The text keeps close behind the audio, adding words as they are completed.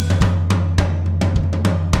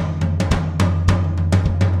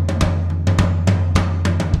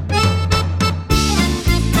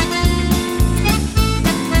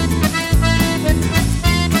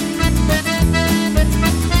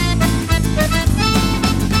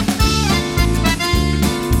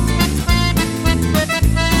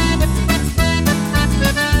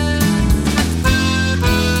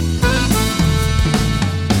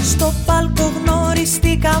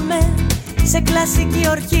κλασική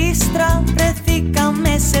ορχήστρα,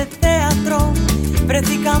 βρεθήκαμε σε θέατρο,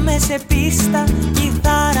 βρεθήκαμε σε πίστα,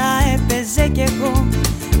 κιθάρα έπαιζε κι εγώ,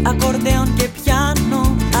 ακορντεόν και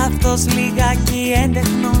πιάνο, αυτός λιγάκι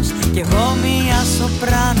έντεχνος κι εγώ μία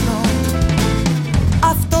σοπράνο.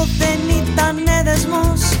 Αυτό δεν ήτανε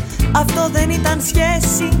δεσμός, αυτό δεν ήταν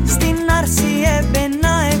σχέση, στην άρση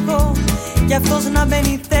έμπαινα εγώ κι αυτός να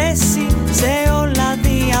μπαίνει θέση, σε όλα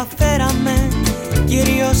διαφέραμε,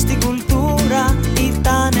 κυρίως στην κουλτούρα,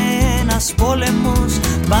 ήτανε ένας πόλεμος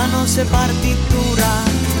πάνω σε παρτιτούρα.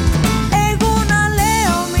 Εγώ να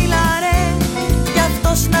λέω μιλαρέ κι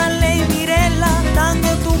αυτός να λέει μιρέλα,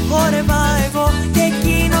 τάγκο του χόρευα εγώ και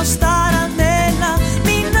εκείνος ταραντέλα.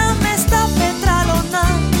 Μείναμε στα πετράλωνα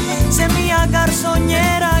σε μια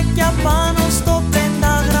γκαρσονιέρα κι απάνω στο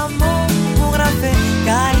πεντάγραμμο μου γράφε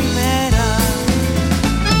καλημέρα.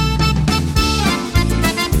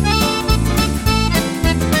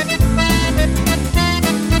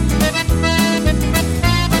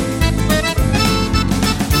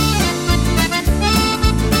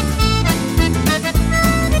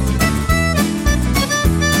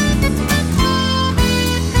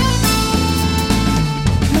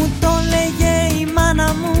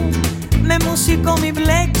 Με μουσικό μη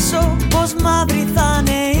μπλέξω, πως μαύρη θα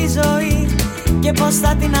είναι η ζωή και πως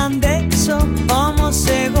θα την αντέξω. Όμως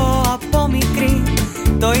εγώ από μικρή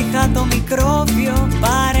το είχα το μικρόβιο,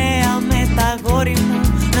 παρέα με τα γόρι μου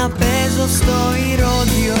να παίζω στο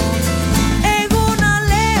ηρώδιο. Εγώ να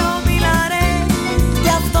λέω μιλαρέ κι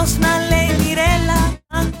αυτός να λέει μιρέλα,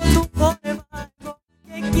 αν του χόρευα εγώ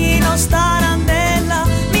και εκείνος ταραντέλα.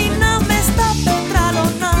 Μείναμε στα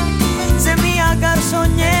πετράλωνα σε μια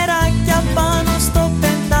γκαρσονιέρα κι απάνω στο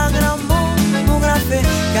πεντάγραμμο μου γράφε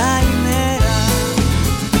καλημέρα.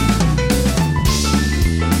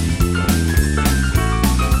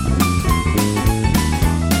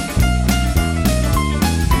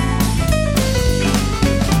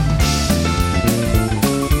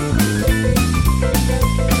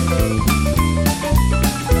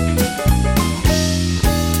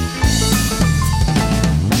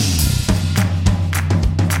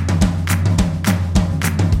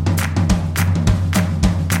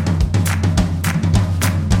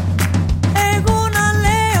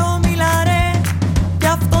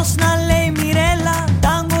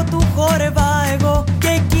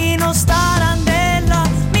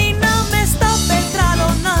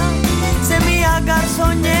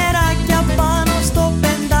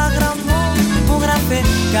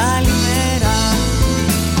 Καλημέρα.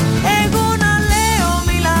 Εγώ να λέω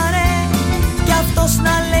μιλαρέ κι αυτός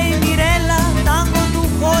να λέει μιρέλα, τάγκο του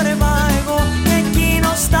χόρευα εγώ και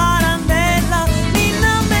εκείνος ταραντέλα.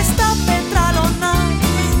 Μείναμε στα πετράλωνα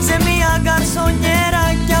σε μια γκαρσονιέρα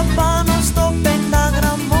κι απάνω στο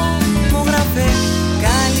πεντάγραμμο μου γράφε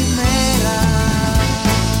καλημέρα.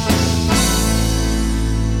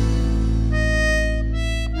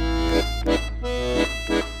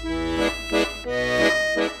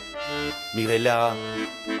 Μιρέλα.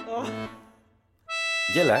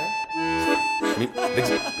 Γέλα,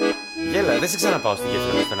 Γέλα, δεν σε ξαναπάω στη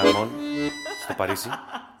γέφυρα των Αρμών, στο Παρίσι.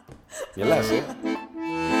 Γελάς, Γέλα.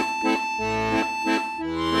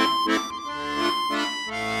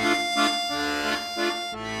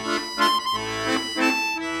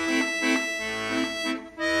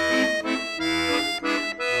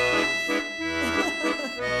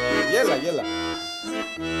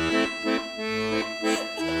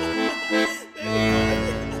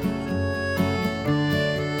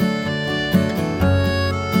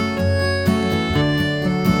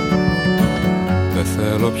 Δεν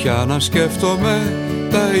θέλω πια να σκέφτομαι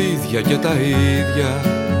τα ίδια και τα ίδια,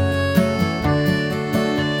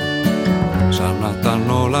 σαν να ήταν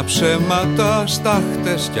όλα ψέματα,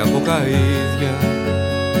 στάχτες και αποκαΐδια.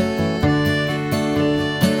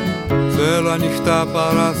 Θέλω ανοιχτά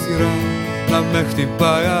παράθυρα να με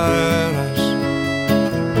χτυπάει αέρας,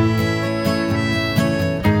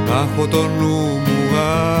 να έχω το νου μου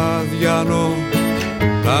αδιανό,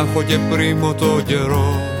 να έχω και πρίμο το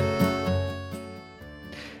καιρό.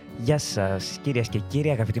 Γεια σας κυρίες και κύριοι,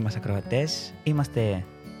 αγαπητοί μας ακροατές. Είμαστε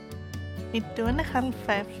οι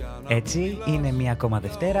 2,5. Έτσι, είναι μία ακόμα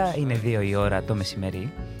Δευτέρα, είναι 2 η ώρα το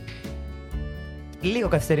μεσημέρι. Λίγο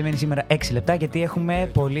καθυστερημένη σήμερα 6 λεπτά, γιατί έχουμε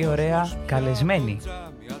πολύ ωραία καλεσμένη.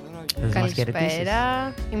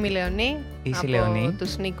 Καλησπέρα, είμαι η Λεωνή. Είσαι η από Λεωνή. το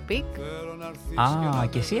Sneak Peek. Α,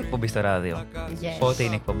 και εσύ εκπομπή στο ράδιο. Yes. Πότε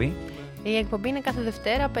είναι η εκπομπή? Η εκπομπή είναι κάθε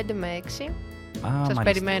Δευτέρα 5 με 6. Σας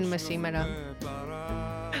περιμένουμε σήμερα.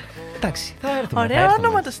 Εντάξει, θα έρθουμε. Ωραίο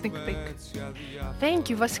όνομα το Sneak Peek. Thank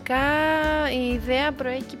you. Βασικά η ιδέα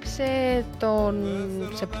προέκυψε τον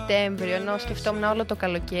Σεπτέμβριο, ενώ σκεφτόμουν όλο το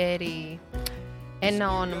καλοκαίρι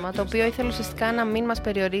ένα όνομα, το οποίο ήθελε ουσιαστικά να μην μας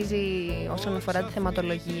περιορίζει όσον αφορά τη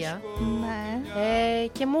θεματολογία. Ναι.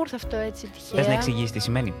 Και μου ήρθε αυτό έτσι τυχαία. Θες να εξηγήσεις τι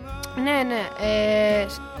σημαίνει? Ναι.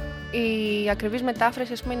 Η ακριβής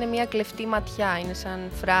μετάφραση, ας πούμε, είναι μια κλεφτή ματιά. Είναι σαν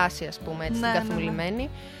φράση, ας πούμε, έτσι, στην καθομιλημένη.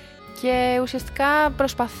 Και ουσιαστικά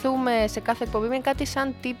προσπαθούμε σε κάθε εκπομπή με κάτι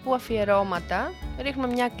σαν τύπου αφιερώματα. Ρίχνουμε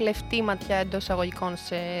μια κλεφτή ματιά εντός εισαγωγικών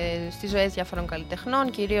στις ζωές διάφορων καλλιτεχνών,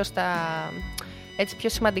 κυρίως στα έτσι πιο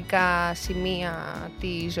σημαντικά σημεία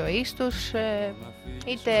της ζωής τους,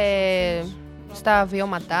 είτε στα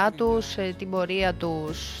βιώματά τους, την πορεία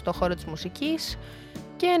τους στον χώρο της μουσικής.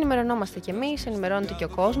 Και ενημερωνόμαστε κι εμείς, ενημερώνεται και ο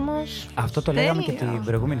κόσμος. Αυτό το λέγαμε και την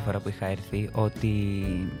προηγούμενη φορά που είχα έρθει, ότι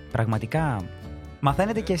πραγματικά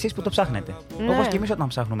μαθαίνετε κι εσείς που το ψάχνετε. Ναι. Όπως και εμείς όταν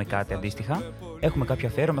ψάχνουμε κάτι αντίστοιχα, έχουμε κάποιο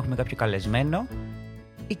αφιέρωμα, έχουμε κάποιο καλεσμένο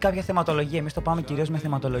ή κάποια θεματολογία. Εμείς το πάμε κυρίως με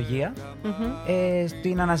θεματολογία.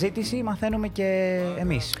 Στην αναζήτηση μαθαίνουμε και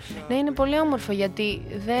εμείς. Ναι, είναι πολύ όμορφο, γιατί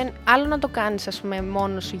άλλο να το κάνεις, ας πούμε,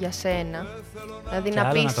 μόνος σου για σένα. Δηλαδή και να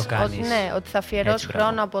πεις ότι θα αφιερώσεις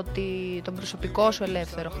χρόνο από τον προσωπικό σου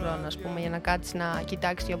ελεύθερο χρόνο, ας πούμε, για να κάτσεις να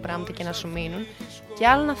κοιτάξεις δύο πράγματα και να σου μείνουν. Και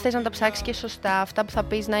άλλο να θες να τα ψάξεις και σωστά, αυτά που θα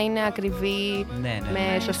πεις να είναι ακριβή,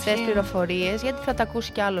 με σωστές πληροφορίες, γιατί θα τα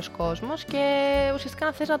ακούσει κι άλλος κόσμος και ουσιαστικά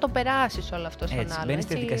να θες να το περάσεις όλο αυτό στον άλλο. Μπαίνεις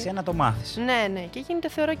στη διαδικασία να το μάθεις. Ναι, και γίνεται,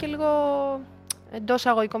 θεωρώ, και λίγο εντός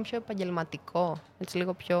αγωγικών πιο επαγγελματικό, έτσι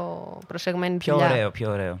λίγο πιο προσεγμένη δουλειά.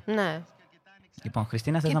 Πιο ωραίο. Ναι. Λοιπόν,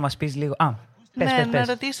 Χριστίνα, θες να μας πεις λίγο... πες. Να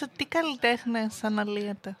ρωτήσω τι καλλιτέχνες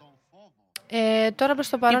αναλύετε. Τώρα προς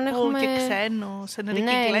το παρόν έχουμε... και ξένους, ενεργή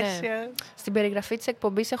εκκλέσια. Ναι. Στην περιγραφή της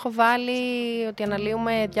εκπομπής έχω βάλει ότι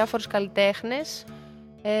αναλύουμε διάφορους καλλιτέχνες,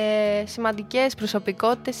 σημαντικές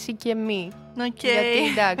προσωπικότητες ή και μη.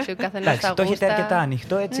 Γιατί εντάξει, ο καθένας θα το έχετε αρκετά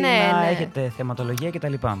ανοιχτό, έτσι, να έχετε θεματολογία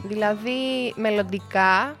κτλ. Δηλαδή,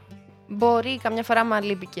 μελλοντικά, μπορεί καμιά φορά να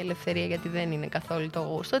λείπει και η ελευθερία, γιατί δεν είναι καθόλου το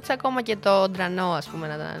γούστο της. Ακόμα και το ντρανό, ας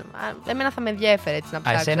πούμε. Εμένα θα με ενδιέφερε έτσι να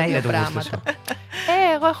ψάξω δύο πράγματα.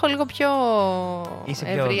 Εγώ έχω λίγο πιο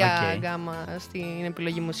ευρεία γκάμα στην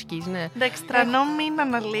επιλογή μουσικής, ναι. Εντάξει, ντρανό μην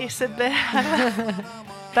αναλύσετε.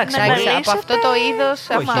 Εντάξει, από αυτό το είδος,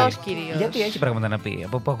 αυτός κυρίως. Γιατί έχει πράγματα να πει.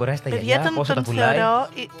 Από πού αγοράζει τα γυαλιά, πόσο τα πουλάει.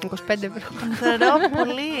 25 ευρώ. Τον θεωρώ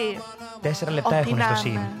πολύ. 4 λεπτά έχουν στο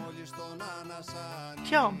ΣΥΝ.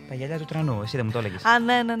 Ποιο? Τα γυαλιά του τρανού, εσύ δεν μου το έλεγες.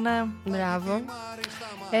 Ναι. Μπράβο.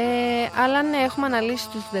 Αλλά ναι, έχουμε αναλύσει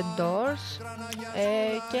τους The Doors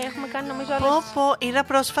και έχουμε κάνει, νομίζω, άλλες... είδα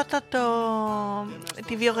πρόσφατα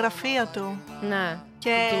τη βιογραφία του. Ναι,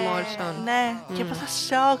 και... του Morrison. Ναι, και έπαθα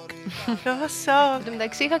σοκ. Εν τω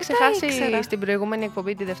μεταξύ, είχα ξεχάσει στην προηγούμενη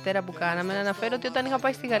εκπομπή τη Δευτέρα που κάναμε να αναφέρω ότι όταν είχα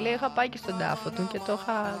πάει στη Γαλλία είχα πάει και στον τάφο του και το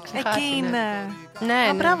είχα ξεχάσει. Εκεί είναι.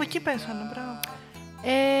 Ναι. Μπράβο, εκεί πέσανε, μπράβο.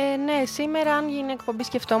 Ναι, σήμερα αν γίνει εκπομπή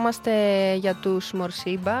σκεφτόμαστε για τους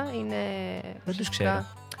Μορσίμπα. Δεν τους ξέρω.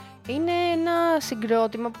 Είναι ένα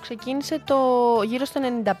συγκρότημα που ξεκίνησε γύρω στο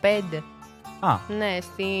 95. Ναι,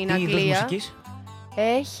 στην Αγγλία. Τι είδος μουσικής?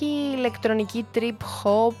 Έχει ηλεκτρονική trip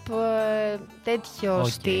hop, τέτοιο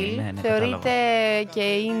στυλ. Ναι, θεωρείται και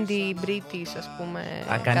indie British, ας πούμε,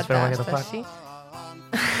 κάνεις πράγμα για το κατάσταση.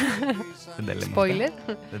 Δεν τα λέμε Spoiler.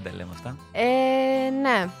 αυτά. Δεν τα λέμε αυτά.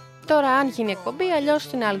 Ναι. Τώρα, αν γίνει εκπομπή, αλλιώς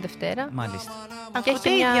την άλλη Δευτέρα. Μάλιστα. Ακούτε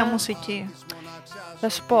η ίδια μουσική? Θα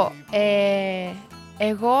σου πω.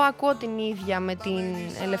 Εγώ ακούω την ίδια με την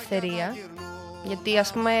ελευθερία. Γιατί,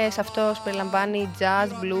 ας πούμε, σε αυτό περιλαμβάνει jazz,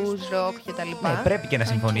 blues, rock κτλ. Ναι, πρέπει και να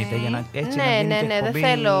συμφωνείτε για να έτσι να γίνει και εκπομπή δεν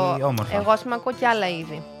θέλω. Όμορφα. Εγώ, ας πούμε, ακούω και άλλα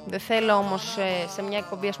είδη. Δεν θέλω όμως σε μια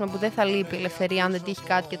εκπομπή, ας πούμε, που δεν θα λείπει η ελευθερία, αν δεν τύχει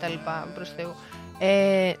κάτι κτλ. Προς Θεού.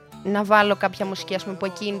 Να βάλω κάποια μουσική, ας πούμε, που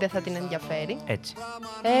εκείνη δεν θα την ενδιαφέρει. Έτσι.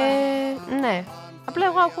 Ναι. Απλά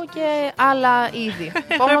εγώ ακούω και άλλα είδη.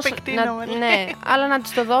 Όμως, ναι, αλλά να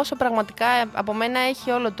της το δώσω πραγματικά, από μένα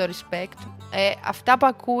έχει όλο το respect. Αυτά που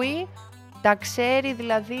ακούει, τα ξέρει,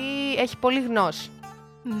 δηλαδή έχει πολύ γνώση.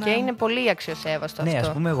 Ναι. Και είναι πολύ αξιοσέβαστο αυτό. Ναι,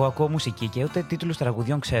 ας πούμε, εγώ ακούω μουσική και ούτε τίτλους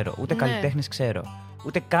τραγουδιών ξέρω, ούτε καλλιτέχνες ξέρω.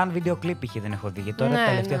 Ούτε καν βίντεο κλιπ δεν έχω δει. Γιατί τώρα τα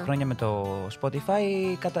τελευταία χρόνια με το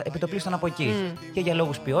Spotify επιτοπλίστων από εκεί. Και για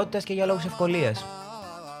λόγους ποιότητας και για λόγους ευκολίας.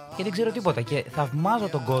 Και δεν ξέρω τίποτα. Και θαυμάζω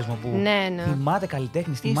τον κόσμο που θυμάται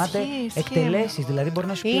καλλιτέχνης, θυμάται εκτελέσεις. Δηλαδή μπορεί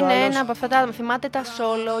να σου πει είναι ένα από αυτά τα. Θυμάται τα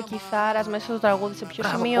solo, κιθάρας μέσα στο τραγούδι, σε ποιο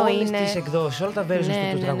σημείο είναι. Όλες τις εκδόσεις, όλα τα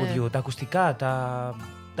versions του τραγουδιού, τα ακουστικά,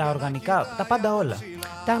 τα οργανικά, τα πάντα όλα.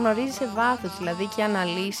 Τα γνωρίζει σε βάθος, δηλαδή και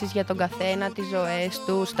αναλύσεις για τον καθένα, τις ζωές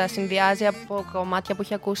τους, τα συνδυάζει από κομμάτια που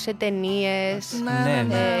έχει ακούσει σε ταινίες. Ναι.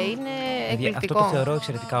 Είναι εκπληκτικό. Αυτό το θεωρώ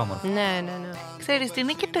εξαιρετικά όμορφο. Ναι. Ξέρεις,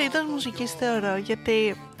 είναι και το είδος μουσικής, θεωρώ,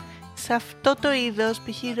 γιατί σε αυτό το είδος,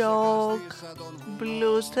 π.χ. rock,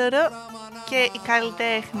 blues, θεωρώ και οι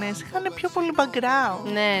καλλιτέχνες είχαν πιο πολύ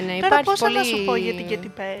background. Ναι, τώρα υπάρχει πώς πολύ... να σου πω για την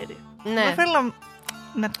Katy Perry. Ναι. Δεν θέλω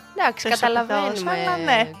να εντάξει, καταλαβαίνουμε αλλά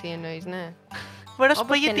ναι. τι εννοείς, ναι. Μπορώ να σου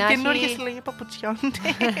πω Όπως για και την να καινούργια έχει- συλλογή παπουτσιών.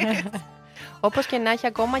 Όπως και να έχει,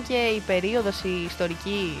 ακόμα και η περίοδος, η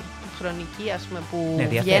ιστορική, χρονική, ας πούμε, που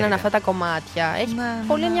ενδιαφέρει. βγαίναν αυτά τα κομμάτια, έχει Ναι,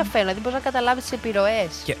 πολύ ναι. ενδιαφέρον. Δηλαδή, μπορείς να καταλάβεις τις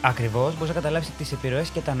επιρροές. Και ακριβώς μπορείς να καταλάβεις τις επιρροές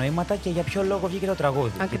και τα νοήματα και για ποιο λόγο βγήκε το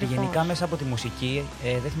τραγούδι. Γιατί Ακριβώς. γενικά μέσα από τη μουσική,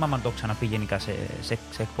 δεν θυμάμαι αν το έχω ξαναπεί γενικά σε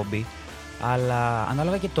εκπομπή, αλλά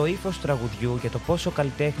ανάλογα και το ύφος του τραγουδιού και το πόσο ο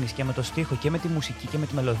καλλιτέχνης και με το στίχο και με τη μουσική και με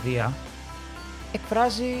τη μελωδία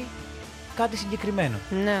εκφράζει κάτι συγκεκριμένο.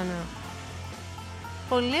 Ναι.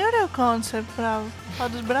 Πολύ ωραίο κόνσεπτ, μπράβο.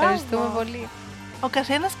 Πάντως μπράβο. Ευχαριστούμε πολύ. Ο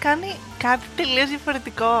καθένας κάνει κάτι τελείως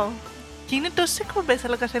διαφορετικό. Και είναι τόσες εκπομπές,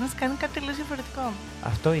 αλλά ο καθένας κάνει κάτι τελείως διαφορετικό.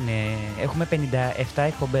 Αυτό είναι. Έχουμε 57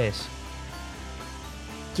 εκπομπές.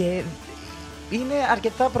 Και είναι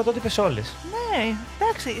αρκετά πρωτότυπες όλες. Ναι,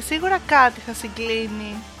 εντάξει, σίγουρα κάτι θα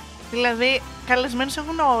συγκλίνει. Δηλαδή, καλεσμένους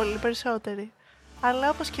έχουν όλοι, περισσότεροι. Αλλά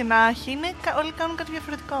όπως και να έχει, όλοι κάνουν κάτι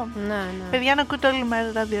διαφορετικό. Ναι. Παιδιά, να ακούτε όλη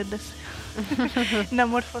μέρα ραδιόντας. Να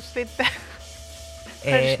μορφωθείτε.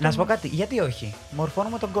 Να σου πω κάτι, γιατί όχι.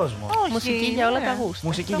 Μορφώνουμε τον κόσμο. Όχι, Μουσική για όλα ναι. τα γούστα.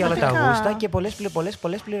 Μουσική για όλα τα Πραγματικά. γούστα και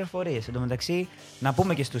πολλές πληροφορίες. Εν τω μεταξύ, να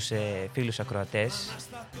πούμε και στους φίλους ακροατές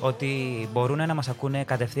ότι μπορούν να μας ακούνε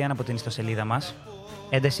κατευθείαν από την ιστοσελίδα μας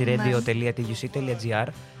edesiradio.tuc.gr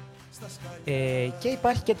και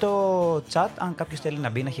υπάρχει και το chat, αν κάποιος θέλει να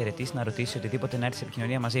μπει, να χαιρετήσει, να ρωτήσει οτιδήποτε, να έρθει σε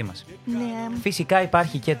επικοινωνία μαζί μας. Ναι. Φυσικά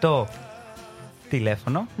υπάρχει και το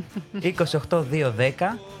τηλέφωνο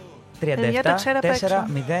 28210 Παιδιά, το ξέρω απ' έξω. 37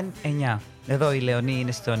 409. Εδώ η Λεωνή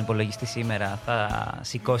είναι στον υπολογιστή σήμερα. Θα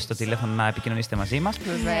σηκώσει το τηλέφωνο να επικοινωνήσετε μαζί μας.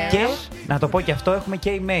 Βεβαίως. Και να το πω και αυτό, έχουμε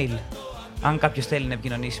και email. Αν κάποιος θέλει να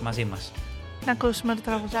επικοινωνήσει μαζί μας. Να ακούσουμε το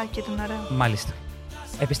τραγουδάκι του ωραίο. Μάλιστα.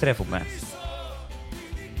 Επιστρέφουμε.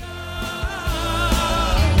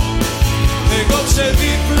 Εγώ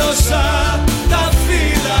ξεδίπλωσα τα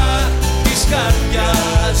φύλλα της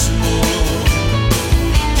καρδιάς μου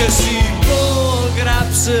και εσύ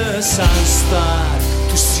υπόγραψες σαν στάρ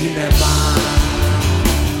του σινεμά.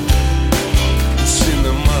 Του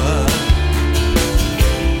σινεμά.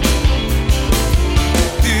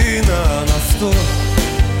 Τι να είναι αυτό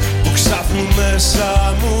που ξάφνου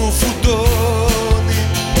μέσα μου φουντώνει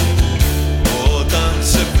όταν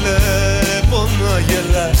σε βλέπω να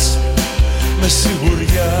γελάς με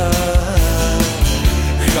σιγουριά.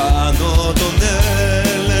 Χάνω τον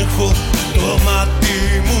έλεγχο, το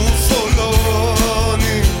μάτι μου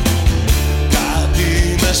θολώνει.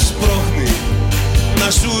 Κάτι με σπρώχνει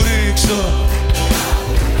να σου ρίξω.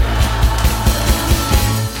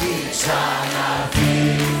 Τι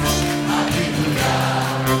ξαναδείς απ' τη δουλειά,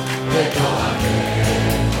 δεν το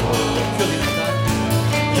αντέχω. Πιο δυνατά.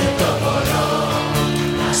 Δεν το μπορώ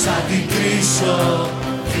να σ' αντικρίσω.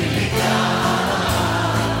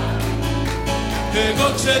 Εγώ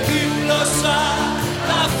ξεδίπλωσα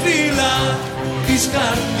τα φύλλα της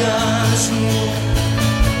καρδιάς μου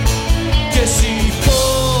και εσύ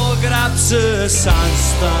υπόγραψες σαν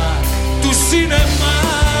στάρ του σινεμά.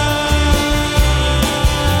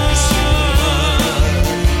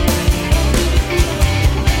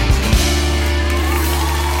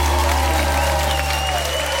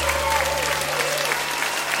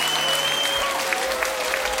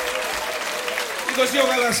 Νίκος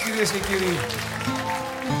Γιώγαλας, κυρίες και κύριοι.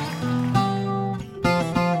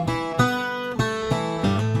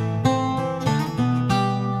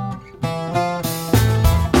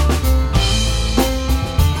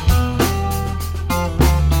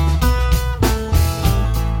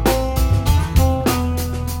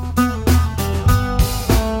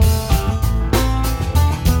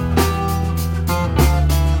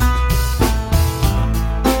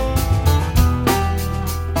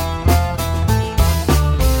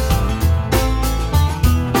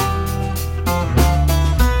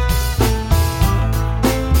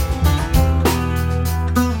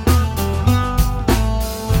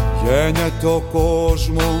 Γέννεται ο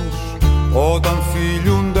κόσμος όταν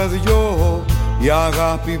φιλιούνται δυο, η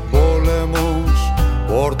αγάπη πόλεμος,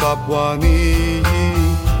 πόρτα που ανοίγει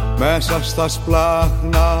μέσα στα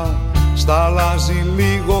σπλάχνα, σταλάζει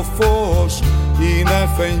λίγο φως, είναι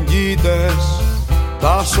φεγγίτες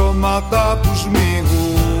τα σώματα που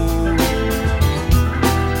σμίγουν.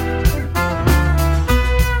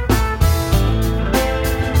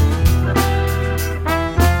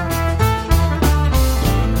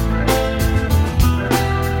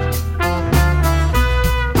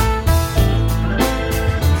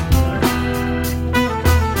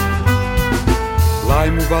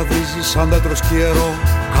 βαδίζει σαν δέντρο σκιερό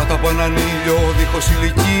κάτω από έναν ήλιο δίχως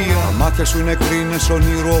ηλικία. Τα μάτια σου είναι κρίνες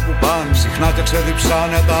όνειρο που πάνε συχνά και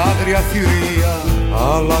ξεδιψάνε τα άγρια θηρία.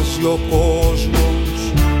 Αλλάζει ο κόσμος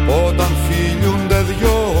όταν φιλιούνται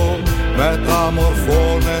δυο,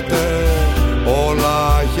 μεταμορφώνεται, όλα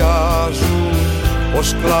αγιάζουν. Ο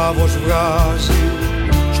σκλάβος βγάζει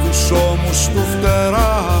στους ώμους του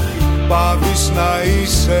φτερά, πάβεις να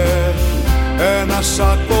είσαι ένας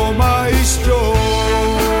ακόμα ιστιός.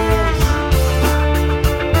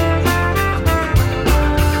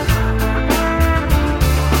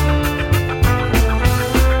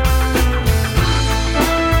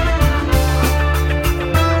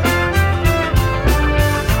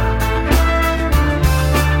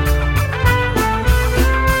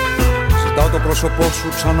 Το πρόσωπό σου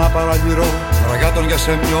ξανά παραγυρώ, ραγιά των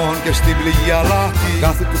γιασεμιών και στην πληγή αλάτι.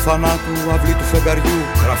 Κάθε του θανάτου, αυλή του φεγγαριού,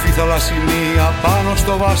 γραφή θαλασσινή απάνω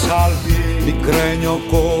στο βασάλτι. Μικραίνει ο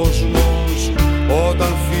κόσμος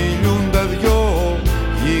όταν φιλιούνται δυο,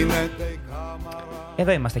 γίνεται η κάμαρα.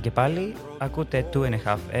 Εδώ είμαστε και πάλι, ακούτε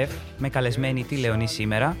 2.5F με καλεσμένη τη Λεωνή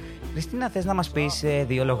σήμερα. Χριστίνα, θες να μας πεις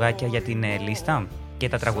δύο λογάκια για την λίστα και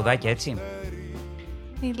τα τραγουδάκια, έτσι?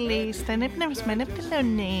 Η λίστα είναι εμπνευσμένη από τη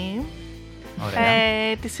Λεωνή.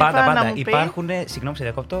 Ωραία. Της Πάντα υπάρχουν, συγγνώμη σε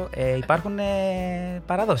διακόπτω, υπάρχουν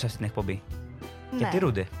παραδόσεις στην εκπομπή. Ναι. Και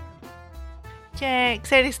τηρούνται. Και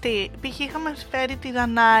ξέρεις τι, π.χ. είχαμε φέρει τη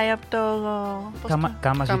Δανάη από το...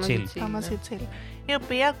 Κάμα Ζιτσίλ. Η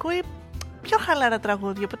οποία ακούει πιο χαλαρά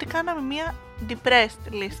τραγούδια, οπότε κάναμε μια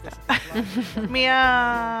depressed λίστα. Μια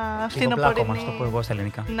φθινοπορεινή. Να το πω εγώ στα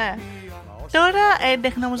ελληνικά. Ναι. Τώρα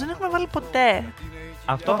έντεχνα όμως δεν έχουμε βάλει ποτέ.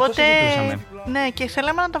 Αυτό συζητούσαμε. Ναι, και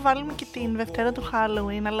θέλαμε να το βάλουμε και την Δευτέρα του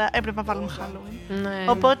Halloween, αλλά έπρεπε να βάλουμε Halloween. Ναι.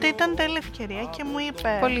 Οπότε ήταν τέλεια ευκαιρία και μου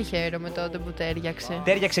είπε. Πολύ χαίρομαι τότε που τέριαξε.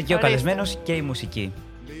 Τέριαξε και ο καλεσμένος και η μουσική.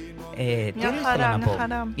 Τι ήθελα να πω.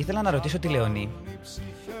 Ήθελα να ρωτήσω τη Λεωνή,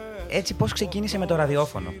 έτσι πώς ξεκίνησε με το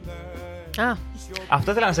ραδιόφωνο.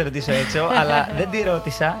 Αυτό ήθελα να σε ρωτήσω έξω, αλλά δεν τη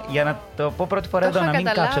ρώτησα για να το πω πρώτη φορά εδώ, να μην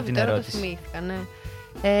κάψω την ερώτηση. Το θυμήθηκα, ναι.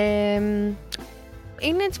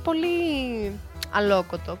 Είναι έτσι πολύ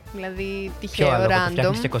αλόκοτο, δηλαδή τυχαίο, random. Ποιο αλόκοτο,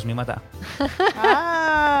 φτιάχνεις και κοσμήματα.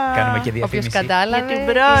 Κάνουμε και διαφήμιση. Όποιος κατάλαβε. Για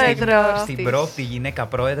την πρόεδρο. Στην πρώτη γυναίκα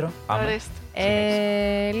πρόεδρο.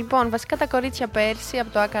 Λοιπόν, βασικά τα κορίτσια πέρσι από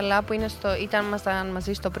το ΑΚΑΛΑ που ήμασταν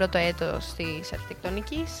μαζί στο πρώτο έτος της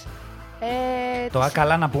αρχιτεκτονικής. Το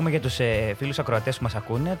ΑΚΑΛΑ, να πούμε για τους φίλους ακροατές που μας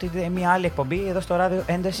ακούνε, ότι είναι μια άλλη εκπομπή εδώ στο ράδιο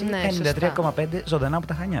Ένταση 93,5 ζωντανά από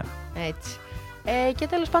τα Χανιά. Έτσι. Και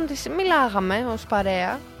τέλος πάντων μιλάγαμε ως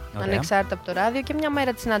παρέα. Ωραία. Ανεξάρτητα από το ράδιο, και μια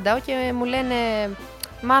μέρα τη συναντάω και μου λένε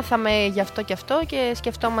μάθαμε γι' αυτό και αυτό και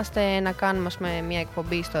σκεφτόμαστε να κάνουμε μια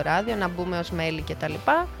εκπομπή στο ράδιο, να μπούμε ως μέλη και τα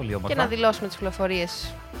λοιπά και να δηλώσουμε τις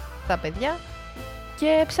πληροφορίες στα παιδιά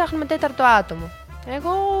και ψάχνουμε τέταρτο άτομο.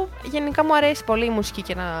 Εγώ γενικά μου αρέσει πολύ η μουσική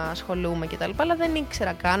και να ασχολούμαι και τα λοιπά, αλλά δεν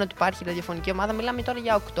ήξερα καν ότι υπάρχει ραδιοφωνική ομάδα. Μιλάμε τώρα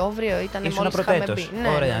για Οκτώβριο, ήταν μόλις είχαμε μπει.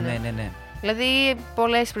 Ωραία, ναι. Δηλαδή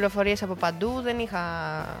πολλές πληροφορίες από παντού, δεν είχα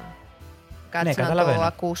κάτι να το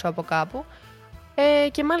ακούσω από κάπου.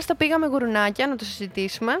 Και μάλιστα πήγαμε γουρνάκια να το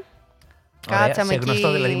συζητήσουμε. Ωραία, κάτσαμε σε γνωστό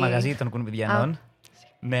εκεί... δηλαδή μαγαζί των κουνουμπιδιανών.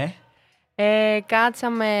 Ναι.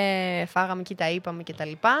 Κάτσαμε, φάγαμε και τα είπαμε και τα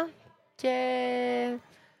λοιπά. Και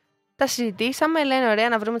τα συζητήσαμε, λένε ωραία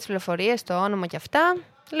να βρούμε τις πληροφορίες, το όνομα και αυτά.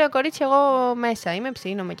 Λέω κορίτσι, εγώ μέσα είμαι,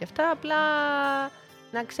 ψήνομαι και αυτά, απλά...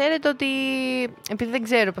 Να ξέρετε ότι, επειδή δεν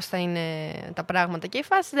ξέρω πώς θα είναι τα πράγματα και η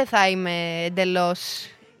φάση, δεν θα είμαι εντελώς...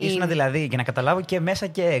 Ήσουν δηλαδή, για να καταλάβω, και μέσα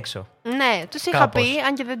και έξω. Ναι, τους είχα πει,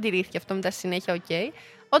 αν και δεν τηρήθηκε αυτό μετά στη συνέχεια,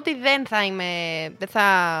 ότι δεν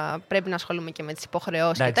θα πρέπει να ασχολούμαι και με τις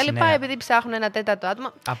υποχρεώσεις και τα λοιπά, επειδή ψάχνουν ένα τέταρτο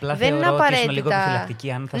άτομο. Απλά δεν θεωρώ είναι απαραίτητα... ότι ήσουν λίγο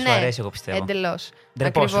επιφυλακτική, αν θα σου αρέσει, εγώ πιστεύω. Εντελώς.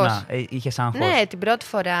 Ντρεπόσουνα, είχες άγχος. Ναι, την πρώτη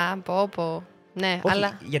φορά, ναι, όχι,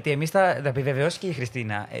 αλλά... γιατί εμείς θα επιβεβαιώσει και η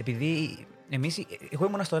Χριστίνα, επειδή εγώ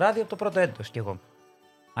ήμουνα στο ράδιο από το πρώτο έτος κι εγώ.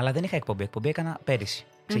 Αλλά δεν είχα εκπομπή. Εκπομπή έκανα πέρυσι.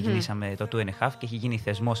 Ξεκινήσαμε το 2.5 και έχει γίνει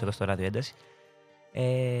θεσμός εδώ στο ράδιο Ένταση.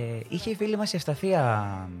 Είχε η φίλη μας η Ευσταθία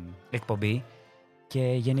εκπομπή και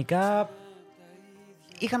γενικά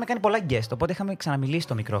είχαμε κάνει πολλά guest, οπότε είχαμε ξαναμιλήσει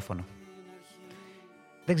στο μικρόφωνο.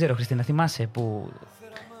 Δεν ξέρω, Χριστίνα, θυμάσαι που...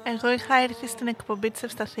 Εγώ είχα έρθει στην εκπομπή της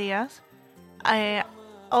Ευσταθίας.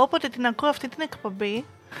 Όποτε την ακούω αυτή την εκπομπή,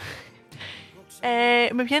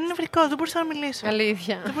 με πιάνει νευρικό, δεν μπορούσα να μιλήσω.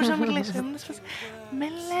 Αλήθεια. Δεν μπορούσα να μιλήσω. Με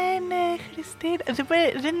λένε Χριστίνα.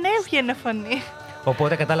 Δεν έβγαινε φωνή.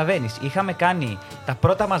 Οπότε καταλαβαίνεις, είχαμε κάνει τα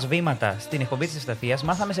πρώτα μας βήματα στην εκπομπή της Ευσταθίας,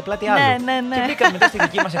 μάθαμε σε πλάτη άλλου. Ναι. Και μπήκαμε μετά στη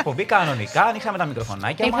δική μας εκπομπή κανονικά, ανοίξαμε τα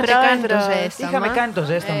μικροφωνάκια μας. Είχαμε κάνει το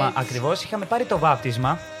ζέσταμα ακριβώς, είχαμε πάρει το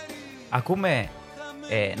βάπτισμα. Ακούμε,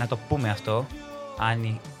 να το πούμε αυτό,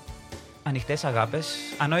 Άννη, Ανοιχτές αγάπες,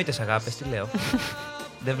 ανόητες αγάπες, τι λέω.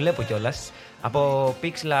 Δεν βλέπω κιόλας. Από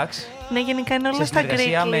𝗘𝗽𝗀𝗀. Ναι, γενικά είναι όλα σε στα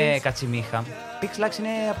συνεργασία με γκρίκλις. 𝗘𝗽𝗀𝗀. 𝗘𝗽𝗀𝗀 είναι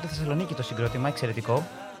από τη Θεσσαλονίκη το συγκρότημα, εξαιρετικό.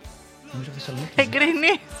 Νομίζω Θεσσαλονίκη.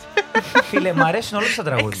 Εγκρίνεις. Φίλε, μου αρέσουν όλα τα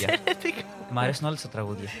τραγούδια. Εξαιρετικό. Μ' αρέσουν όλα τα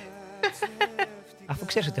τραγούδια. Αφού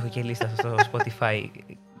ξέρεις ότι έχω και λίστα στο Spotify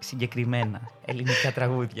συγκεκριμένα ελληνικά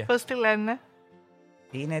τραγούδια. Πώς τη λένε?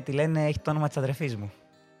 Τη λένε, έχει το όνομα της αδερφής μου.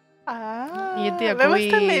 Γιατί δεν ακούει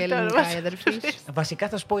μας τα λέει τώρα, ελληνικά μας. η αδερφή σου. Βασικά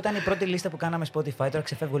θα σου πω, ήταν η πρώτη λίστα που κάναμε Spotify. Τώρα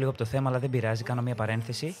ξεφεύγω λίγο από το θέμα, αλλά δεν πειράζει, κάνω μια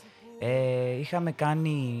παρένθεση. Είχαμε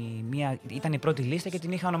κάνει ήταν η πρώτη λίστα και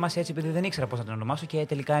την είχα ονομάσει έτσι επειδή δεν ήξερα πώς να την ονομάσω και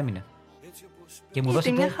τελικά έμεινε. Και μου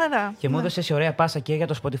Γιατί μια χαρά. και μου Ναι. έδωσε ωραία πάσα και για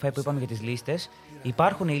το Spotify που είπαμε για τις λίστες.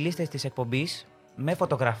 Υπάρχουν οι λίστες της εκπομπής με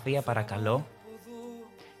φωτογραφία, παρακαλώ,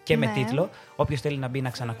 και με Ναι. τίτλο. Όποιος θέλει να μπει να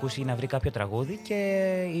ξανακούσει ή να βρει κάποιο τραγούδι. Και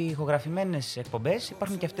οι ηχογραφημένες εκπομπές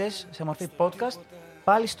υπάρχουν και αυτές σε μορφή podcast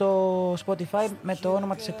πάλι στο Spotify με το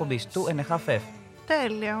όνομα της εκπομπής, του 𝗘𝗽𝗀𝗀.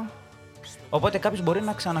 Τέλειο. Οπότε κάποιος μπορεί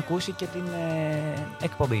να ξανακούσει και την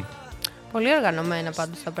εκπομπή. Πολύ οργανωμένα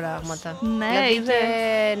πάντως τα πράγματα. Ναι, δηλαδή είδες.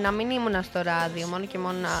 και να μην ήμουν στο ράδιο, μόνο και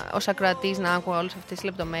μόνο ως ακροατής να άκουγα όλες αυτές τις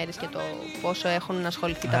λεπτομέρειες και το πόσο έχουν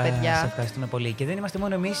ασχοληθεί τα Σε παιδιά. ευχαριστούμε πολύ. Και δεν είμαστε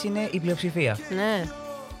μόνο εμείς, είναι η πλειοψηφία. Ναι.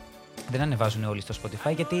 Δεν ανεβάζουν όλοι στο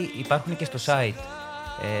Spotify γιατί υπάρχουν και στο site,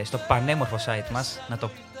 στο πανέμορφο site μας,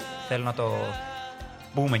 θέλω να το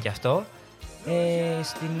πούμε κι αυτό.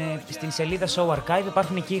 Στην σελίδα Show Archive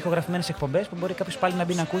υπάρχουν εκεί ηχογραφημένες εκπομπές που μπορεί κάποιος πάλι να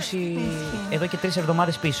μπει να ακούσει εδώ και 3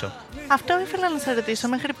 εβδομάδες πίσω. Αυτό ήθελα να σε ρωτήσω.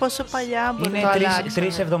 Μέχρι πόσο παλιά μπορεί Είναι να το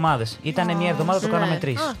 3 εβδομάδες. Ήτανε μια εβδομάδα, το κάναμε 3.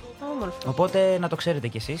 Α, όμορφο. Οπότε να το ξέρετε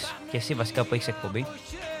κι εσείς, και εσύ βασικά που έχεις εκπομπή.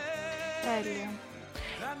 Τέλειο.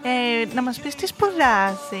 Να μας πεις τι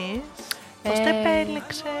σπουδάζεις, πώς το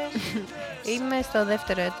επέλεξες. Είμαι στο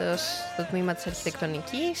δεύτερο έτος στο τμήμα της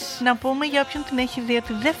αρχιτεκτονικής. Να πούμε για όποιον την έχει δει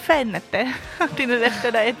ότι δεν φαίνεται ότι είναι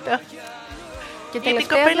δεύτερο έτος. Και Γιατί η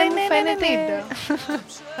τελευταία κοπέλα δεν μου είναι φαίνεται.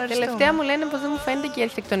 90. Τελευταία μου λένε πως δεν μου φαίνεται και η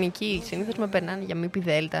αρχιτεκτονική. Συνήθως με περνάνε για ΜΠ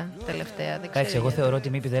Δέλτα τελευταία. Δεν Εντάξει, ξέρω εγώ γιατί. θεωρώ ότι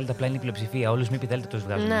ΜΠ Δέλτα απλά είναι η πλειοψηφία. Όλους ΜΠ Δέλτα τους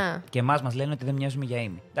βγάζουν. Να. Και εμάς μας λένε ότι δεν μοιάζουμε για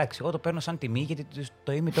ήμι. Εντάξει, εγώ το παίρνω σαν τιμή γιατί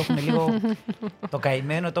το ήμι το έχουν λίγο. Το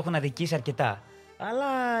καημένο το έχουν αδικήσει αρκετά. Αλλά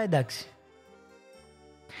εντάξει.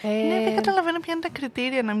 Ναι, δεν καταλαβαίνω ποια είναι τα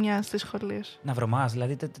κριτήρια να μοιάζει στη σχολή σου. Να βρωμάς,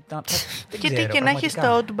 δηλαδή. Και τι και να έχει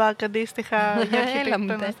το outback αντίστοιχα για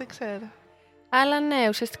αρχιτέκτονας, μου, δεν ξέρω. Αλλά ναι,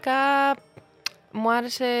 ουσιαστικά μου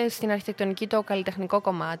άρεσε στην αρχιτεκτονική το καλλιτεχνικό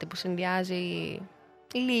κομμάτι που συνδυάζει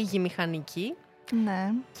λίγη μηχανική Ναι.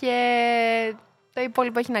 και το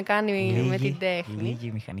υπόλοιπο έχει να κάνει με την τέχνη.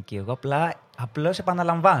 Λίγη μηχανική. Εγώ απλώς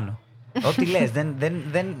επαναλαμβάνω. Ό,τι λες.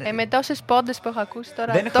 Με τόσες πόντες που έχω ακούσει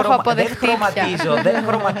τώρα Δεν το έχω αποδεχτεί πια. δεν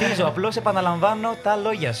χρωματίζω. Απλώς επαναλαμβάνω τα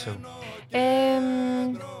λόγια σου.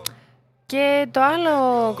 Και το άλλο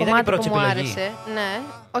η κομμάτι πρώτη που μου επιλογή. άρεσε, ναι,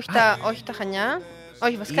 όχι τα Χανιά,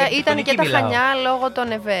 όχι βασικά Για ήταν και τα αρχιτεκτονική Χανιά λόγω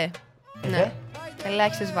των ΕΒΕ. ΕΒΕ? Ναι,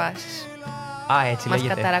 ελάχιστες βάσεις. Α, έτσι Μας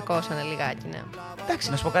λέγεται. καταρακώσανε λιγάκι, ναι. Εντάξει,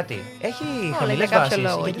 να σου πω κάτι. Έχει για χαμηλές κάποιο βάσεις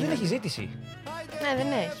λόγο γιατί δεν γίνεται. έχει ζήτηση. Ναι, δεν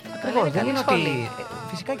έχει. Ακριβώς, δεν καλή είναι σχολή. ότι.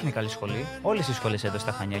 Φυσικά και είναι καλή σχολή. Όλες οι σχολές εδώ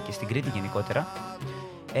στα Χανιά και στην Κρήτη γενικότερα.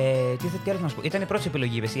 Τι άλλο να σου πω. Ήταν η πρώτη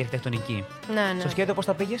επιλογή, είπες, η αρχιτεκτονική. Ναι, ναι. Στο σχέδιο πώς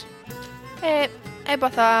τα πήγες?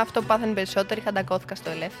 Έπαθα αυτό που πάθανε περισσότεροι, χαντακώθηκα στο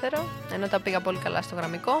ελεύθερο, ενώ τα πήγα πολύ καλά στο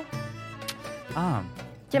γραμμικό. Α.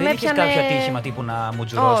 Και δεν με είχες έπιανε- κάποιο ατύχημα τύπου να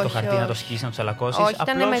μουτζουρώσεις το Όχι, χαρτί, να το όχι. σκίσεις, να το τσαλακώσεις? Όχι, ήταν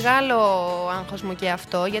Απλώς- μεγάλο άγχος μου και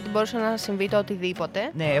αυτό, γιατί μπορούσε να συμβεί το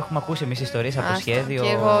οτιδήποτε. Ναι, έχουμε ακούσει εμείς ιστορίες από Άστα, σχέδιο. κι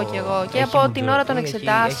εγώ, κι εγώ. Και Έχει από την μουτζουρωθεί, ώρα των έχει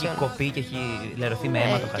εξετάσεων. κοπεί και έχει λερωθεί με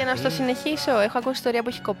αίμα το χαρτί. Και να στο συνεχίσω, έχω ακούσει ιστορία που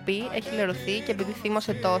έχει κοπεί, έχει λερωθεί και επειδή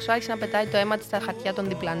θύμωσε τόσο, άρχισε να πετάει το αίμα της στα χαρτιά των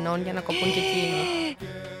διπλανών για να κοπούν και εκείνοι.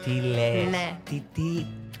 Τι λες? Ναι. Τι.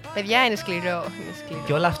 Παιδιά, είναι σκληρό. Είναι σκληρό.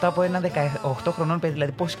 Και όλα αυτά από ένα 18 χρονών παιδί,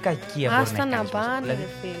 δηλαδή πόση κακία μπορεί Άστα να να έχει κάνει. πάνε, Δηλαδή, ρε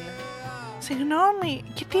φίλε. Συγγνώμη,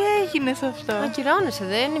 και τι έγινε σε αυτό. Ακυρώνεσαι,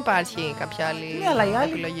 δεν υπάρχει κάποια άλλη Ναι, αλλά οι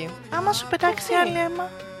άλλοι- επιλογή. Άμα σου πετάξει άλλη αίμα.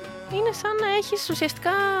 Είναι σαν να έχεις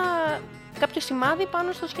ουσιαστικά κάποιο σημάδι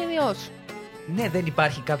πάνω στο σχέδιό σου. ναι, δεν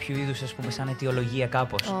υπάρχει κάποιο είδους, ας πούμε, σαν αιτιολογία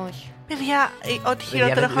κάπως. Όχι. Παιδιά, ό,τι Παιδιά,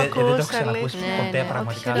 χειρότερο έχω δεν το έχω ακούσει. ξανακούσει αλήθεια. ποτέ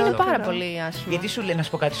πραγματικά. όχι, Είναι αυτό. πάρα πολύ άσχημο. Γιατί σου λέει, να σου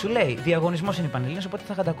πω κάτι, σου λέει διαγωνισμός είναι οι Πανελλήνιες, οπότε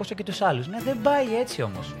θα χαντακώσω και τους άλλους. Ναι, δεν πάει έτσι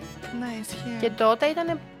όμως. Ναι, ισχύει. Και τότε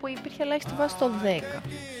ήταν που υπήρχε ελάχιστη βάση το 10.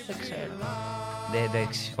 Δεν ξέρω.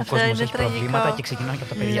 Εντάξει, ο Αυτό κόσμος είναι έχει τραγικό. προβλήματα και ξεκινάνε και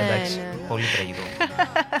από τα παιδιά, Ναι, εντάξει. ναι, ναι. Πολύ τραγικό.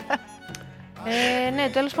 Ναι,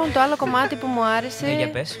 τέλος πάντων, το άλλο κομμάτι που μου άρεσε Ναι, για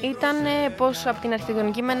πες. ήταν πως από την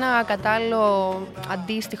αρχιτεκτονική με ένα κατάλληλο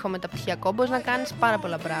αντίστοιχο μεταπτυχιακό μπορείς να κάνεις πάρα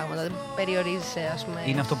πολλά πράγματα. Δεν περιορίζεσαι, ας πούμε.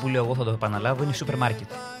 Είναι αυτό που λέω εγώ, θα το επαναλάβω, είναι σούπερ μάρκετ.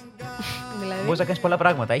 Δηλαδή. Μπορείς να κάνεις πολλά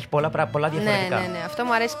πράγματα, έχει πολλά διαφορετικά. Ναι. Αυτό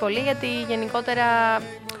μου αρέσει πολύ γιατί γενικότερα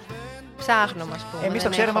ψάχνω, ας πούμε. Εμείς το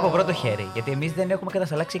ξέρουμε από πρώτο χέρι. Γιατί εμείς δεν έχουμε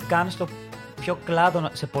κατασταλάξει καν στο ποιο κλάδο,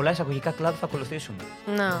 σε πολλά εισαγωγικά κλάδο θα ακολουθήσουμε.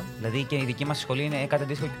 Να. Δηλαδή και η δική μας σχολή είναι κάτι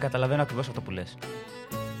αντίστοιχο και καταλαβαίνω ακριβώς αυτό που λες.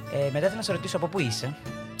 Μετά θέλω να σε ρωτήσω από πού είσαι.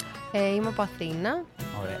 Είμαι από Αθήνα.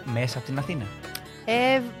 Ωραία. Μέσα από την Αθήνα.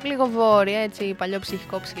 Λίγο βόρεια, έτσι, παλιό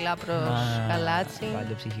ψυχικό ψηλά προς Γαλάτσι.